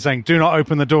sign saying, "Do not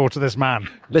open the door to this man."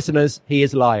 Listeners, he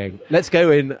is lying. Let's go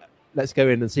in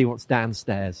and see what's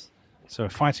downstairs. So we're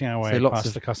fighting our way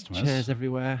past the customers. Chairs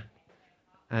everywhere.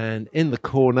 And in the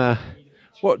corner,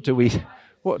 what do we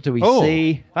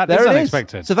see? That is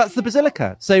unexpected. So that's the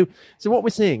Basilica. So what we're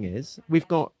seeing is we've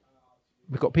got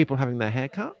people having their hair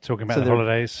cut. Talking about the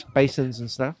holidays. Basins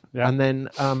and stuff. Yeah. And then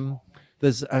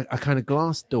there's a kind of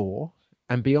glass door.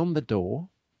 And beyond the door,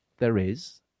 there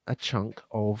is a chunk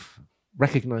of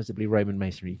recognisably Roman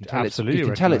masonry. You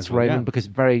can tell it's Roman because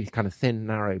very kind of thin,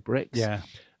 narrow bricks. Yeah.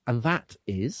 And that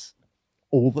is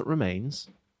all that remains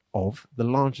of the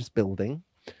largest building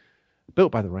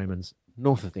built by the Romans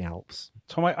north of the Alps.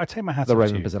 Tom, I take my hat off to you. The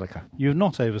Roman you. Basilica. You've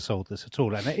not oversold this at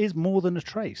all, and it is more than a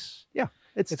trace. Yeah,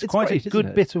 it's quite great, a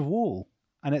good bit of wall,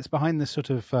 and it's behind this sort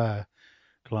of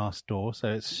glass door, so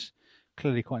it's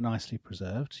clearly quite nicely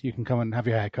preserved. You can come and have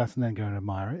your haircut and then go and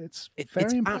admire it. It's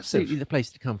very impressive. Absolutely the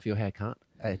place to come for your haircut.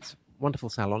 It's a wonderful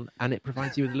salon, and it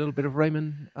provides you with a little bit of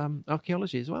Roman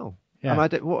archaeology as well. Yeah.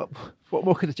 And what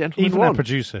more could a gentleman Even want? our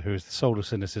producer, who is the soul of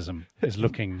cynicism, is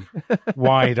looking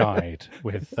wide-eyed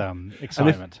with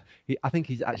excitement. I think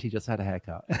he's actually just had a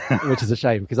haircut, which is a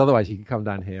shame, because otherwise he could come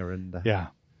down here and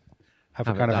have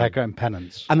a kind of haircut and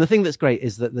penance. And the thing that's great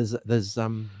is that there's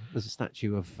a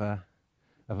statue of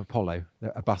Apollo,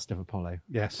 a bust of Apollo,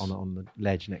 on the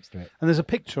ledge next to it. And there's a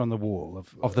picture on the wall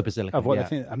of the basilica. Of what they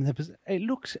think. I mean, it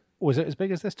looks. Was it as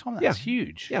big as this, Tom? That's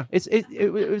huge. Yeah,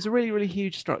 it was a really, really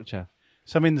huge structure.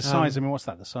 So I mean, the size. What's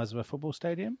that? The size of a football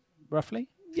stadium, roughly?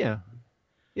 Yeah.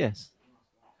 Yes.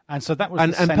 And so that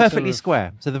was and perfectly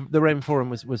square. So the Roman Forum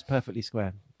was perfectly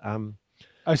square.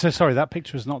 So sorry, that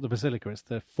picture is not the basilica; it's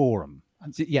the Forum.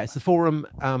 Yeah, it's the Forum.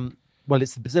 Well,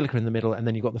 it's the basilica in the middle, and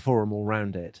then you've got the Forum all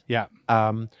round it. Yeah.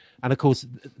 And of course,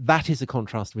 that is a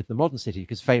contrast with the modern city,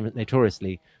 because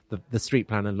notoriously, the street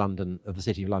plan of the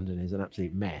city of London is an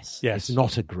absolute mess. Yes. It's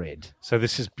not a grid. So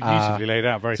this is beautifully laid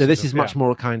out. So this is much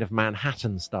more a kind of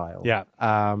Manhattan style. Yeah.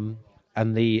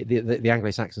 And the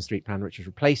Anglo-Saxon street plan, which has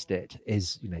replaced it,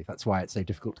 is, that's why it's so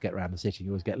difficult to get around the city. You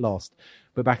always get lost.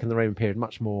 But back in the Roman period,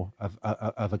 much more of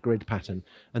a grid pattern.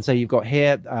 And so you've got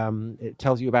here, it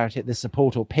tells you about it. This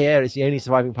support or pier is the only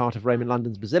surviving part of Roman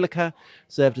London's basilica,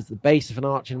 served as the base of an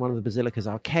arch in one of the basilica's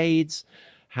arcades,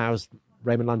 housed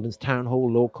Roman London's town hall,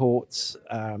 law courts,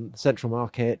 central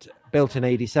market. Built in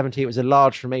AD 70, it was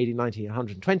enlarged from AD 90 to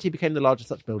 120, became the largest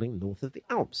such building north of the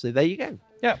Alps. So there you go.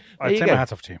 Yeah, I take my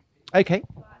hat off to you. Okay,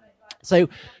 so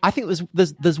I think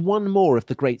there's one more of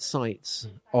the great sights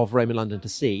of Roman London to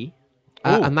see,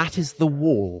 and that is the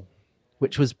Wall,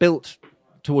 which was built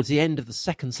towards the end of the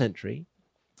 2nd century,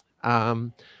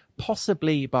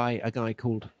 possibly by a guy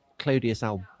called Clodius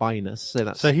Albinus.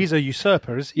 So he's a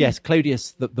usurper, is he? Yes,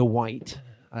 Clodius the White,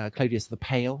 Clodius the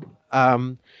Pale.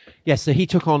 So he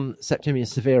took on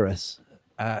Septimius Severus,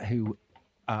 who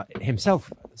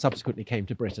himself subsequently came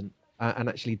to Britain. And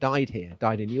actually died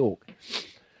in York.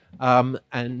 And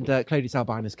Clodius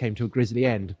Albinus came to a grisly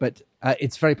end. But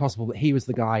it's very possible that he was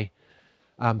the guy,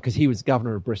 because he was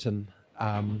governor of Britain,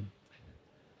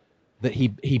 that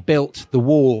he built the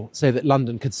Wall so that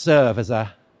London could serve as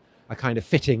a kind of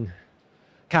fitting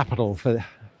capital for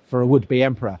a would-be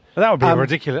emperor. But that would be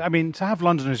ridiculous. I mean, to have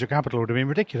London as your capital would have been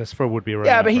ridiculous for a would-be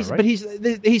Roman emperor, but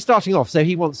he's starting off, so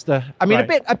he wants to. I mean,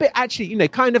 a bit actually,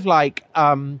 kind of like.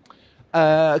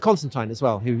 Constantine as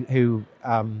well, who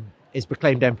is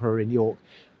proclaimed emperor in York.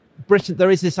 Britain,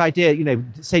 there is this idea,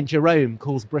 St. Jerome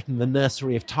calls Britain the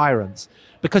nursery of tyrants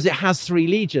because it has 3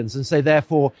 legions, and so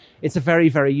therefore it's a very,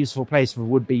 very useful place for a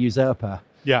would-be usurper.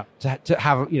 Yeah. To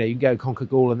have, you can go conquer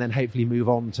Gaul and then hopefully move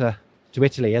on to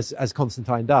Italy as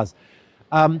Constantine does.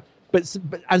 And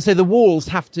so the walls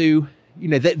have to,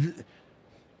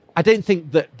 I don't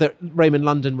think that Roman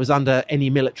London was under any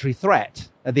military threat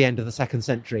at the end of the 2nd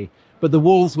century. But the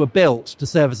walls were built to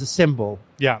serve as a symbol.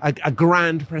 Yeah. A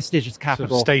grand, prestigious capital.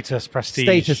 Sort of status,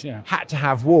 prestige. Had to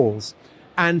have walls.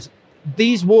 And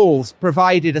these walls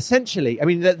provided essentially, I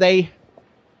mean, that they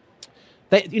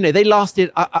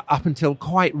lasted up until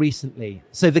quite recently.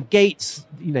 So the gates,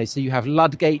 so you have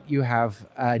Ludgate, you have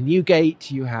Newgate,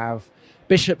 you have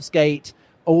Bishopsgate,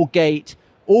 Aldgate.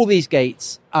 All these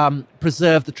gates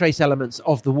preserve the trace elements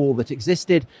of the wall that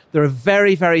existed. They're a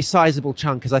very, very sizable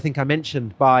chunk, as I think I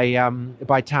mentioned, by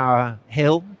Tower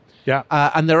Hill. Yeah.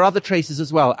 And there are other traces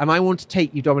as well. And I want to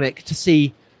take you, Dominic, to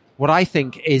see what I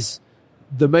think is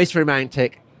the most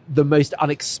romantic, the most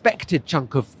unexpected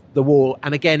chunk of the wall.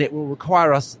 And again, it will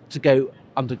require us to go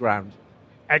underground.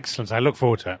 Excellent. I look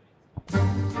forward to it.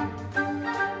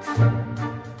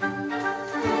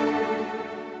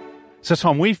 So,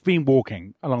 Tom, we've been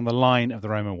walking along the line of the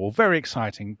Roman Wall. Very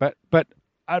exciting, but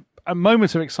a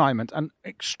moment of excitement and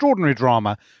extraordinary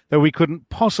drama that we couldn't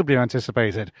possibly have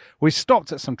anticipated. We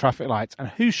stopped at some traffic lights, and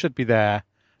who should be there?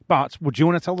 But would you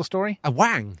want to tell the story? A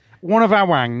wang. One of our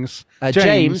wangs,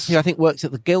 James, who I think works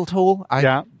at the Guildhall.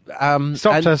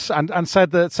 Stopped us and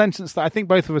said the sentence that I think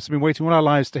both of us have been waiting all our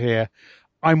lives to hear.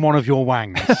 I'm one of your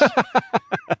wangs.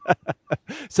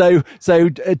 So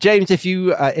James, if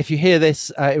you hear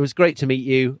this, it was great to meet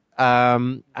you,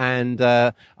 and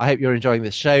I hope you're enjoying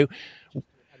this show.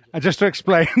 And just to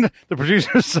explain, the producer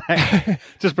was saying,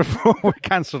 just before we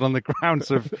cancelled on the grounds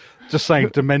of just saying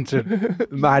demented,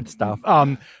 mad stuff.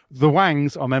 The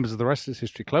Wangs are members of the Rest is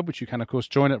History Club, which you can, of course,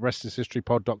 join at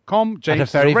restishistorypod.com. James at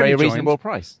a very, very reasonable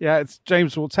price. Yeah,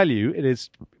 James will tell you it is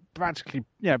practically,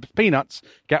 peanuts.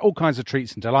 Get all kinds of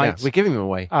treats and delights. Yeah, we're giving them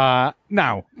away.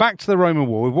 Now, back to the Roman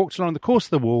Wall. We walked along the course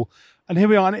of the wall, And here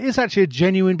we are, and it is actually a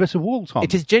genuine bit of wall, Tom.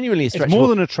 It is genuinely a stretch. It's more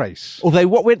than a trace. Although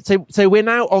we're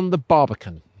now on the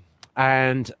Barbican,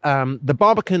 and the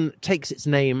Barbican takes its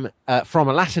name from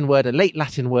a late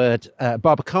Latin word,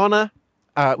 barbicana,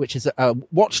 which is a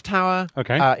watchtower.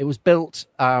 Okay. It was built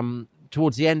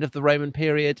towards the end of the Roman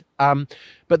period,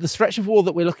 but the stretch of wall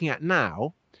that we're looking at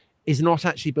now is not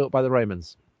actually built by the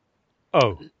Romans.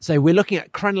 Oh. So we're looking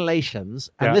at crenellations,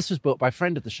 and this was built by a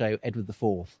friend of the show, Edward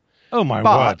IV. Oh my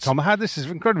word, Tom! This is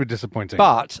incredibly disappointing.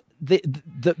 But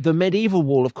the medieval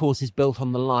wall, of course, is built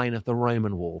on the line of the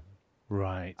Roman wall.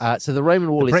 Right. So the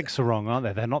Roman wall bricks are wrong, aren't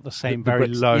they? They're not the same very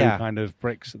bricks, low kind of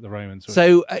bricks that the Romans were.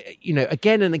 So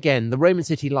again and again, the Roman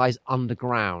city lies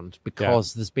underground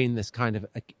because there's been this kind of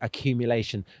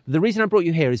accumulation. The reason I brought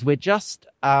you here is we're just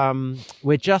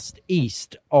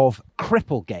east of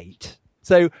Cripplegate.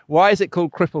 So why is it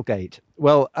called Cripplegate?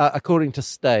 Well, according to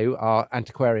Stowe, our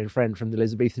antiquarian friend from the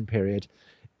Elizabethan period,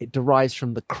 it derives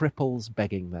from the cripples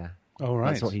begging there. Oh,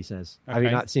 right. That's what he says. Okay. I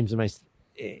mean, that seems the most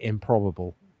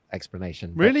improbable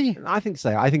explanation. Really? I think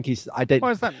so. I think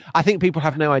Why is that? I think people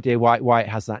have no idea why it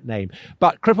has that name.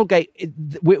 But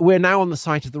Cripplegate, we're now on the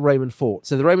site of the Roman fort.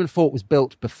 So the Roman fort was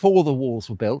built before the walls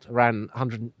were built, around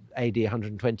 100 AD,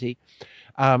 120.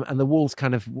 And the walls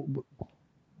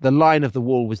the line of the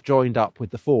wall was joined up with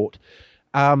the fort.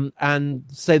 And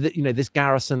so that, this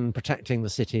garrison protecting the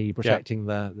city, protecting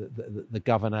the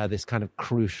governor, this kind of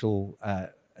crucial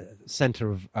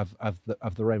center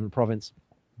of the Roman province.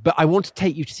 But I want to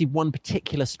take you to see one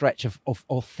particular stretch of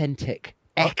authentic,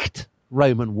 echt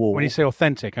Roman wall. When you say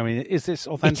authentic, I mean, is this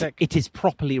authentic? It is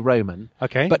properly Roman.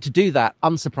 Okay. But to do that,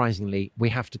 unsurprisingly, we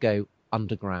have to go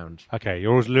underground. Okay,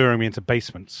 you're always luring me into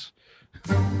basements.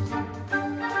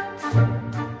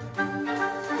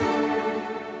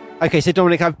 Okay, so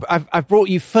Dominic, I've brought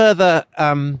you further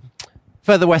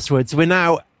westwards. We're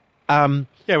now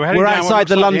we're outside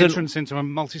the London entrance into a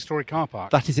multi-story car park.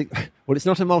 That is well, it's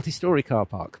not a multi-story car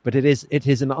park, but it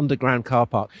is an underground car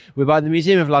park. We're by the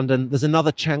Museum of London. There's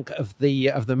another chunk of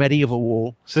the medieval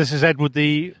wall. So this is Edward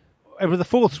the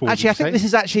Fourth's wall. Actually,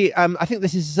 I think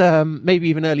this is maybe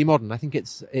even early modern. I think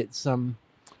it's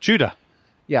Tudor.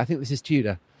 Yeah, I think this is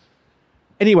Tudor.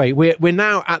 Anyway, we're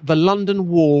now at the London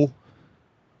Wall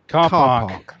car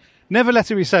park. Never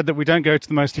let it be said that we don't go to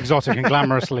the most exotic and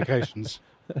glamorous locations.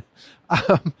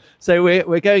 So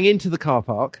we're going into the car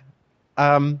park,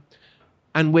 and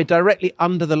we're directly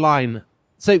under the line.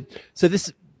 So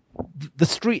the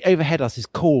street overhead us is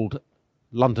called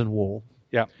London Wall.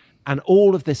 Yeah, and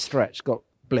all of this stretch got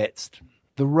blitzed.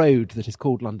 The road that is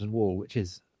called London Wall, which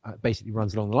is basically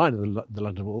runs along the line of the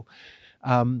London Wall,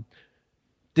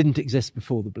 didn't exist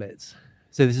before the Blitz.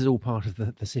 So this is all part of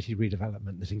the city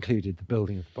redevelopment that included the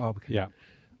building of the Barbican. Yeah.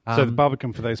 So the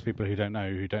Barbican, for those people who don't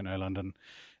know London,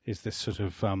 is this sort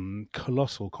of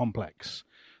colossal complex.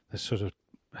 It's a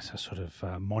sort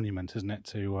of monument, isn't it,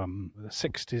 to the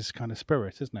 60s kind of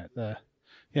spirit, isn't it?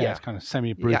 It's kind of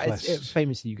semi-brutalist. Yeah, it's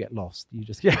famously you get lost. You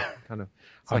just kind of...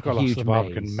 I've got lost to the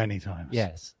Barbican many times.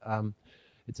 Yes.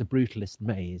 It's a brutalist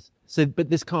maze. So, but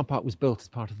this car park was built as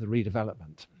part of the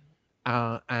redevelopment.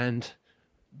 And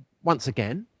once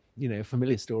again,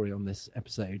 familiar story on this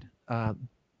episode,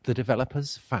 the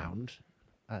developers found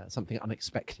something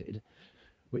unexpected,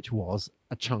 which was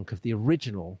a chunk of the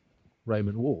original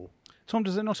Roman wall. Tom,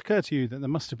 does it not occur to you that there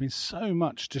must have been so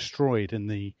much destroyed in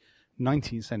the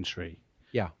 19th century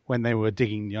when they were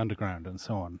digging the underground and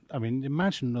so on? I mean,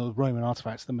 imagine the Roman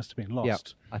artifacts that must have been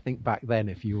lost. Yeah. I think back then,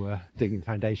 if you were digging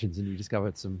foundations and you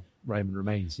discovered some Roman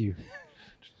remains, you'd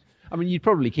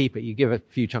probably keep it. You give a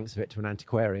few chunks of it to an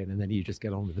antiquarian, and then you just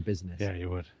get on with the business. Yeah, you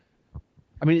would.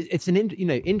 I mean, it's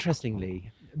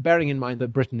interestingly, bearing in mind that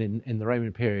Britain in the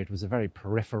Roman period was a very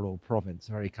peripheral province,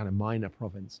 a very kind of minor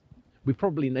province, we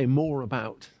probably know more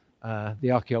about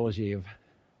the archaeology of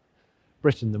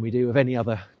Britain than we do of any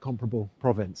other comparable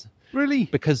province. Really?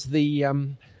 Because the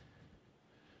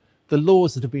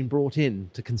laws that have been brought in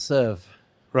to conserve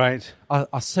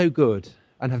are so good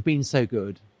and have been so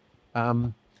good.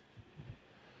 And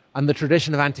the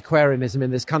tradition of antiquarianism in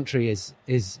this country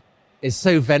is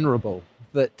so venerable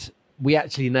that we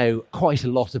actually know quite a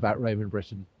lot about Roman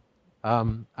Britain.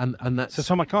 And that's... So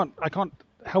Tom, I can't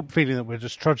help feeling that we're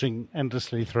just trudging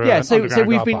endlessly through an underground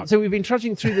car park. So we've been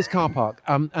trudging through this car park,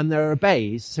 and there are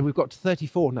bays. So we've got to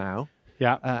 34 now.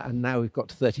 Yeah. And now we've got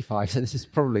to 35. So this is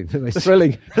probably the most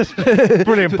thrilling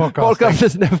brilliant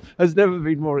podcast has never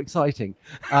been more exciting.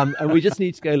 And we just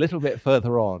need to go a little bit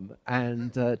further on.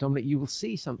 And Dominic, you will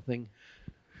see something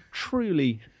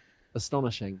truly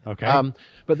astonishing. Okay.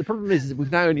 But the problem is that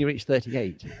we've now only reached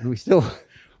 38, and we still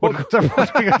What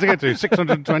are we going to get to?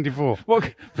 624.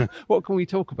 What can we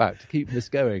talk about to keep this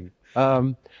going?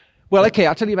 Well, okay,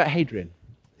 I'll tell you about Hadrian.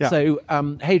 Yeah. So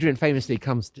Hadrian famously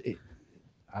comes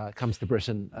to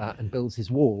Britain and builds his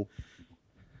wall.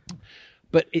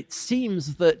 But it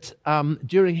seems that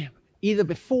during either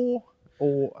before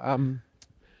or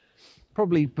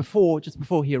probably just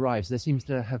before he arrives, there seems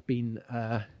to have been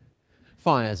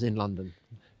fires in London.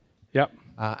 Yep.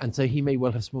 And so he may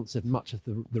well have sponsored much of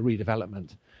the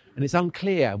redevelopment. And it's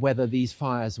unclear whether these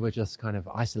fires were just kind of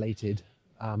isolated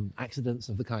accidents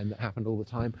of the kind that happened all the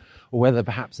time, or whether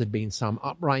perhaps there'd been some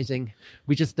uprising.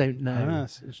 We just don't know.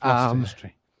 It's lost to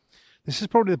history. This is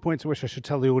probably the point at which I should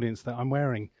tell the audience that I'm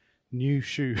wearing new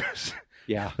shoes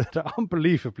that are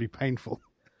unbelievably painful.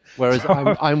 Whereas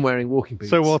I'm wearing walking boots.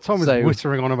 So while Tom is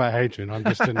whittering on about Hadrian, I'm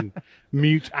just in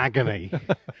mute agony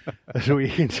as we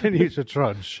continue to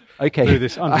trudge through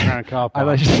this underground car park.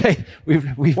 I should say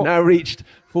we've now reached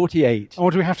 48. And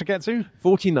what do we have to get to?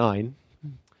 49,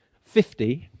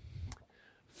 50,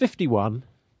 51,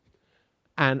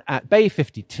 and at Bay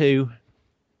 52,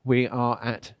 we are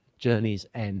at Journey's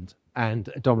End.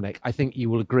 And Dominic, I think you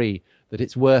will agree that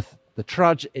it's worth the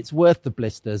trudge, it's worth the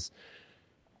blisters,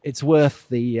 it's worth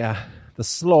the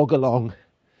slog along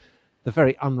the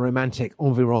very unromantic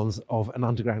environs of an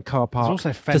underground car park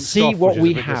to see what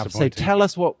we have. So tell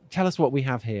us what we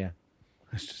have here.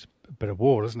 It's just a bit of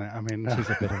war, isn't it? I mean, it is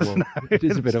a bit of war. It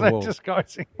is a bit of war.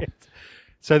 Disguising it.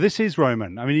 So this is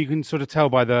Roman. I mean, you can sort of tell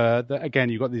by the again,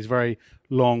 you've got these very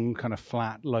long, kind of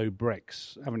flat, low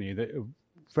bricks, haven't you? That are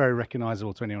very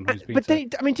recognisable to anyone who's been. But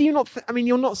do you not?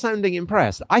 You're not sounding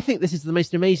impressed. I think this is the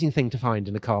most amazing thing to find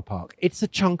in a car park. It's a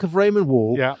chunk of Roman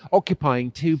wall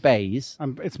occupying 2 bays.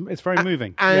 It's very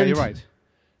moving. And yeah, you're right.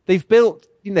 They've built,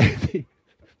 they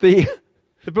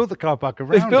built the car park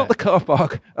around. They've built the car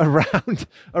park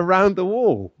around the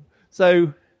wall.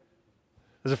 So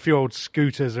there's a few old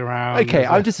scooters around. Okay,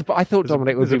 I thought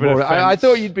Dominic would be more. I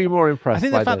thought you'd be more impressed. I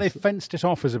think the fact they fenced it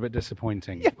off is a bit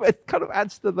disappointing. Yeah, but it kind of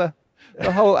adds to the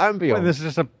whole ambience. Well, there's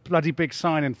just a bloody big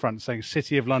sign in front saying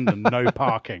 "City of London, no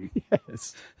parking."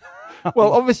 Yes.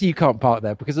 Well, obviously you can't park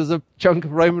there because there's a chunk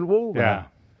of Roman wall there. Yeah.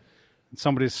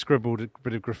 Somebody's scribbled a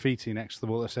bit of graffiti next to the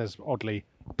wall that says, oddly,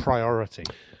 "priority."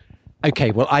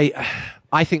 Okay, well,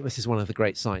 I think this is one of the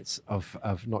great sights of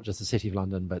not just the City of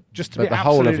London, but just to be the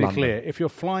whole of London. Clear, if you're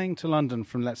flying to London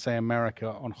from, let's say, America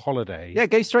on holiday,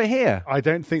 go straight here. I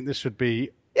don't think this should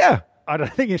be. Yeah, I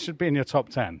don't think it should be in your top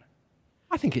 10.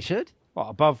 I think it should. What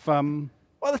above? Well,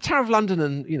 the Tower of London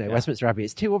and Westminster Abbey.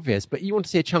 It's too obvious. But you want to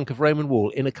see a chunk of Roman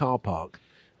wall in a car park.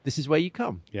 This is where you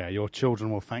come. Yeah, your children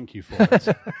will thank you for it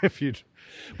if you'd.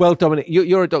 Well, Dominic,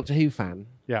 you're a Doctor Who fan.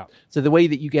 Yeah. So the way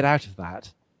that you get out of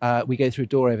that. We go through a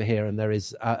door over here and there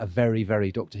is a very,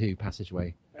 very Doctor Who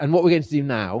passageway. And what we're going to do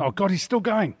now... Oh, God, he's still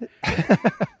going.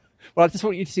 Well, I just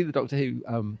want you to see the Doctor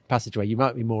Who passageway. You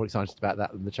might be more excited about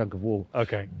that than the chunk of wall.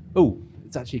 Okay. Oh,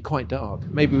 it's actually quite dark.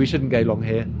 Maybe we shouldn't go long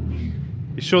here.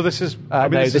 You sure this is... no,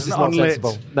 this is not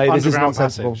sensible. No, this is not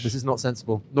sensible. Passage. This is not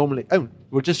sensible. Normally... Oh,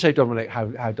 we'll just show Dominic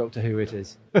how Doctor Who it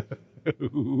is.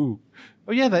 Oh,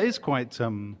 yeah, that is quite...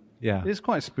 yeah. It is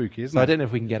quite spooky, isn't it? So I don't know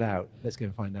if we can get out. Let's go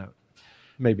and find out.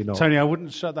 Maybe not. Tony, I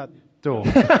wouldn't shut that door.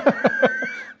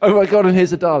 Oh my God, and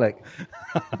here's a Dalek.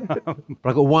 But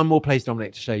I've got one more place,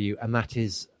 Dominic, to show you, and that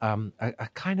is a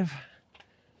kind of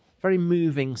very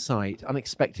moving sight,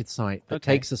 unexpected sight that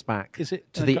takes us back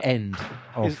to the end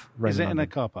of Roman Is it in London. a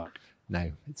car park?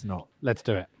 No, it's not. Let's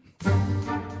do it.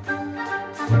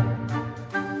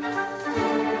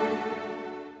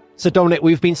 So, Dominic,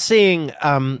 we've been seeing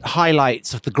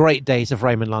highlights of the great days of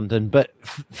Roman London, but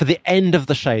for the end of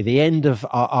the show, the end of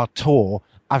our tour,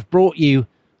 I've brought you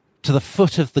to the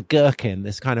foot of the Gherkin,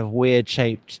 this kind of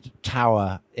weird-shaped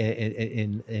tower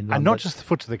in London. And not just the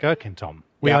foot of the Gherkin, Tom.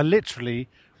 We are literally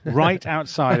right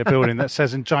outside a building that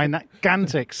says in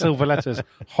gigantic silver letters,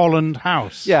 Holland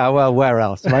House. Yeah, well, where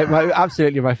else?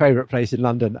 Absolutely my favourite place in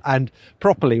London, and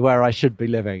properly where I should be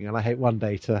living, and I hope one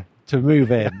day to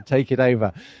move in, take it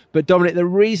over. But Dominic, the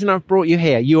reason I've brought you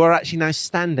here, you are actually now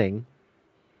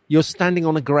you're standing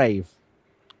on a grave.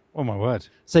 Oh, my word.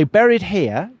 So buried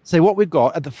here, so what we've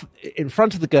got, in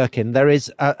front of the Gherkin, there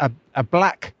is a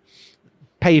black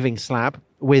paving slab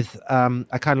with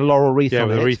a kind of laurel wreath on it. Yeah,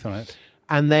 with a wreath on it.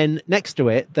 And then next to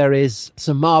it, there is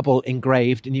some marble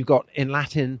engraved, and you've got in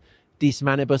Latin, Dis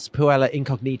manibus puella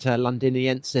incognita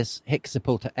Londiniensis hic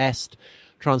sepulta est.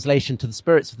 translation, to the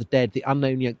spirits of the dead, the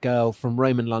unknown young girl from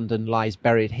Roman London lies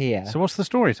buried here. So what's the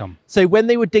story, Tom? So when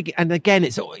they were digging, and again,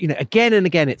 it's, you know, again and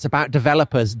again, it's about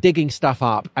developers digging stuff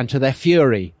up and to their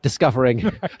fury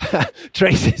discovering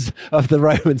traces of the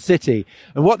Roman city.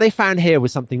 And what they found here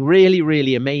was something really,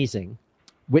 really amazing,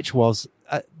 which was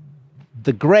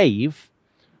the grave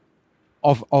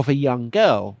of a young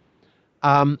girl.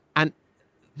 And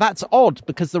that's odd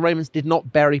because the Romans did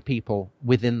not bury people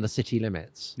within the city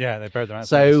limits. Yeah, they buried them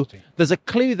outside the city. So there's a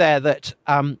clue there that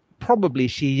probably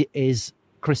she is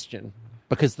Christian,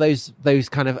 because those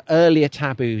kind of earlier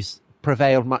taboos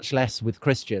prevailed much less with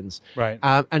Christians. Right.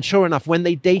 And sure enough, when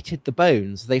they dated the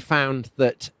bones, they found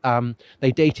that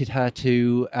they dated her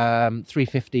to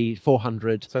 350,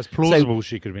 400. So it's plausible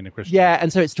she could have been a Christian. Yeah,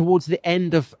 and so it's towards the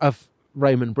end of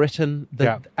Roman Britain,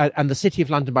 and the city of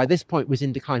London by this point was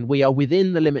in decline. We are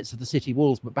within the limits of the city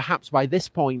walls, but perhaps by this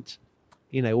point,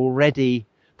 you know, already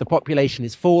the population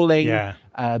is falling. Yeah.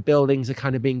 Buildings are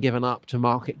kind of being given up to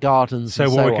market gardens. So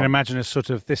and what so we can on. imagine is sort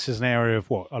of, this is an area of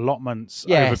what, allotments,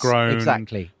 Yes, overgrown,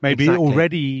 exactly, maybe exactly.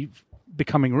 already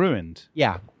becoming ruined.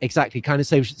 Yeah, exactly. Kind of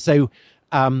so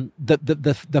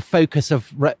the focus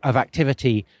of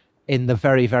activity in the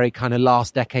very, very kind of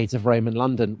last decades of Roman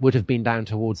London would have been down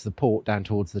towards the port, down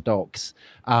towards the docks.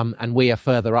 And we are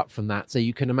further up from that. So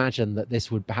you can imagine that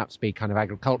this would perhaps be kind of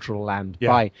agricultural land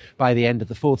by the end of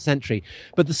the 4th century.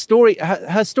 But the story,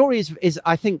 her story is,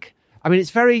 I think, I mean,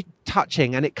 it's very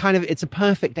touching, and it's a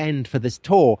perfect end for this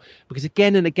tour, because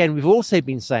again and again, we've also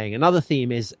been saying another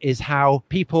theme is how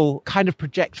people kind of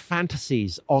project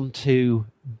fantasies onto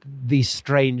these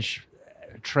strange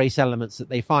trace elements that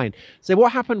they find. So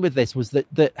what happened with this was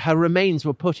that her remains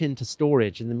were put into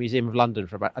storage in the Museum of London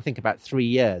for about 3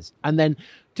 years. And then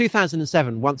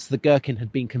 2007, once the Gherkin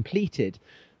had been completed,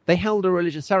 they held a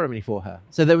religious ceremony for her.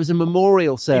 So there was a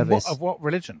memorial service. Of what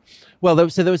religion? Well, there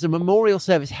was a memorial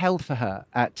service held for her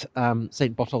at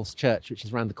St. Botolph's Church, which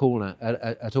is around the corner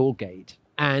at Aldgate.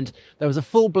 And there was a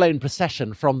full-blown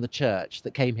procession from the church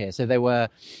that came here. So there were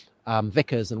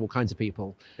vicars and all kinds of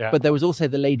people. Yeah. But there was also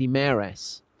the Lady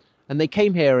Mayoress. And they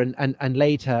came here and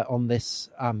laid her on this,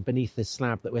 beneath this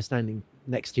slab that we're standing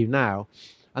next to now.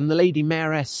 And the Lady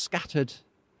Mayoress scattered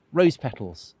rose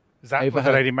petals. Is that what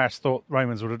the Lady Mayoress thought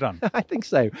Romans would have done? I think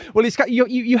so. Well,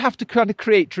 you have to kind of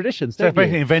create traditions, don't you? So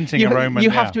basically inventing a Roman...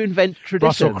 You have to invent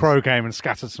traditions. Russell Crowe came and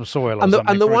scattered some soil or and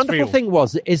something. And the wonderful thing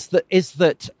is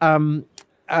that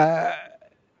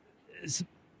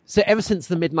so ever since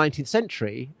the mid-19th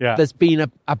century, there's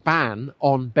been a ban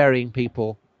on burying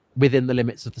people within the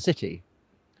limits of the city.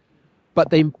 But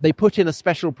they put in a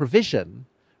special provision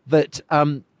that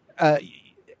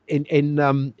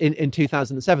in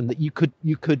 2007 that you could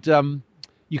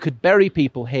bury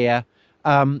people here.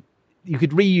 You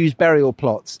could reuse burial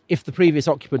plots if the previous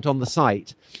occupant on the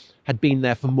site had been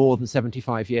there for more than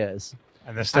 75 years.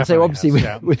 And so obviously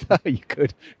with her you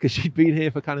could, because she'd been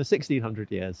here for kind of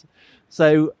 1600 years.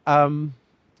 So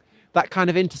that kind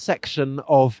of intersection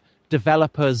of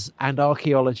developers and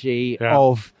archaeology,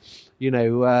 of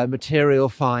material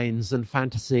finds and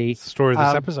fantasy. It's the story of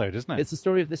this episode, isn't it? It's the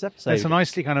story of this episode. It's a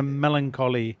nicely kind of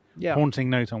melancholy, haunting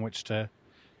note on which to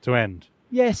end.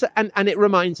 Yes, and it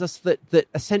reminds us that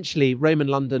essentially Roman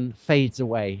London fades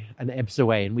away and ebbs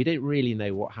away, and we don't really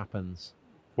know what happens.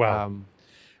 Well,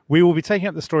 we will be taking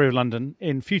up the story of London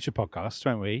in future podcasts,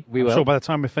 won't we? We will. I'm sure by the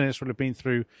time we're finished, we'll have been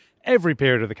through every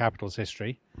period of the capital's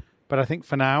history. But I think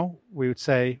for now, we would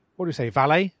say, what do we say,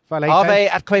 Vale? Ave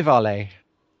atque vale.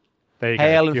 There you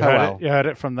Hail go. and farewell. You heard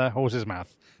it from the horse's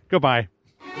mouth. Goodbye.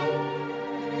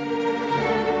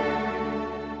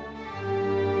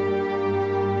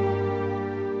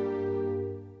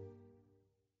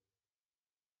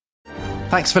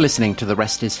 Thanks for listening to The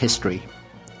Rest is History.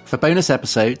 For bonus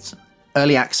episodes,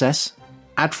 early access,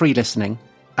 ad-free listening,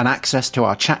 and access to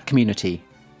our chat community,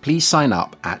 please sign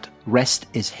up at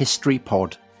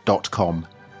restishistorypod.com.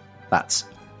 That's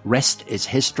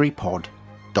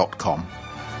restishistorypod.com.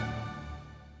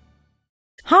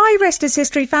 Hi, Rest is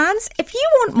History fans. If you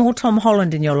want more Tom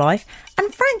Holland in your life,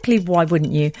 and frankly, why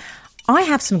wouldn't you? I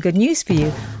have some good news for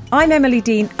you. I'm Emily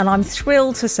Dean, and I'm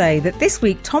thrilled to say that this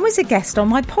week Tom is a guest on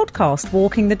my podcast,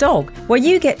 Walking the Dog, where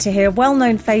you get to hear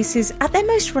well-known faces at their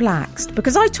most relaxed,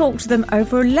 because I talk to them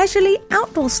over a leisurely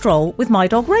outdoor stroll with my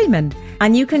dog Raymond.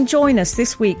 And you can join us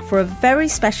this week for a very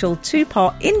special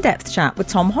 2-part in-depth chat with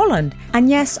Tom Holland. And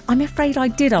yes, I'm afraid I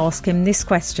did ask him this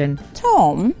question.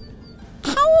 Tom,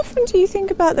 how often do you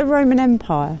think about the Roman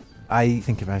Empire? I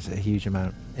think about it a huge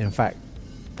amount. In fact,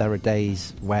 there are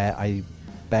days where I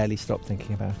barely stop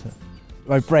thinking about it.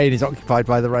 My brain is occupied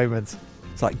by the Romans.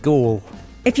 It's like Gaul.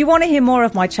 If you want to hear more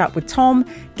of my chat with Tom,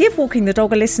 give Walking the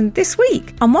Dog a listen this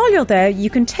week. And while you're there, you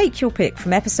can take your pick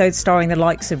from episodes starring the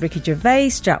likes of Ricky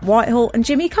Gervais, Jack Whitehall and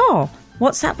Jimmy Carr.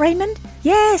 What's that, Raymond?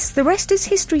 Yes, The Rest is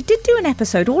History did do an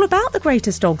episode all about the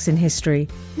greatest dogs in history.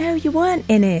 No, you weren't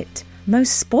in it.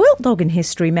 Most spoilt dog in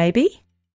history, maybe?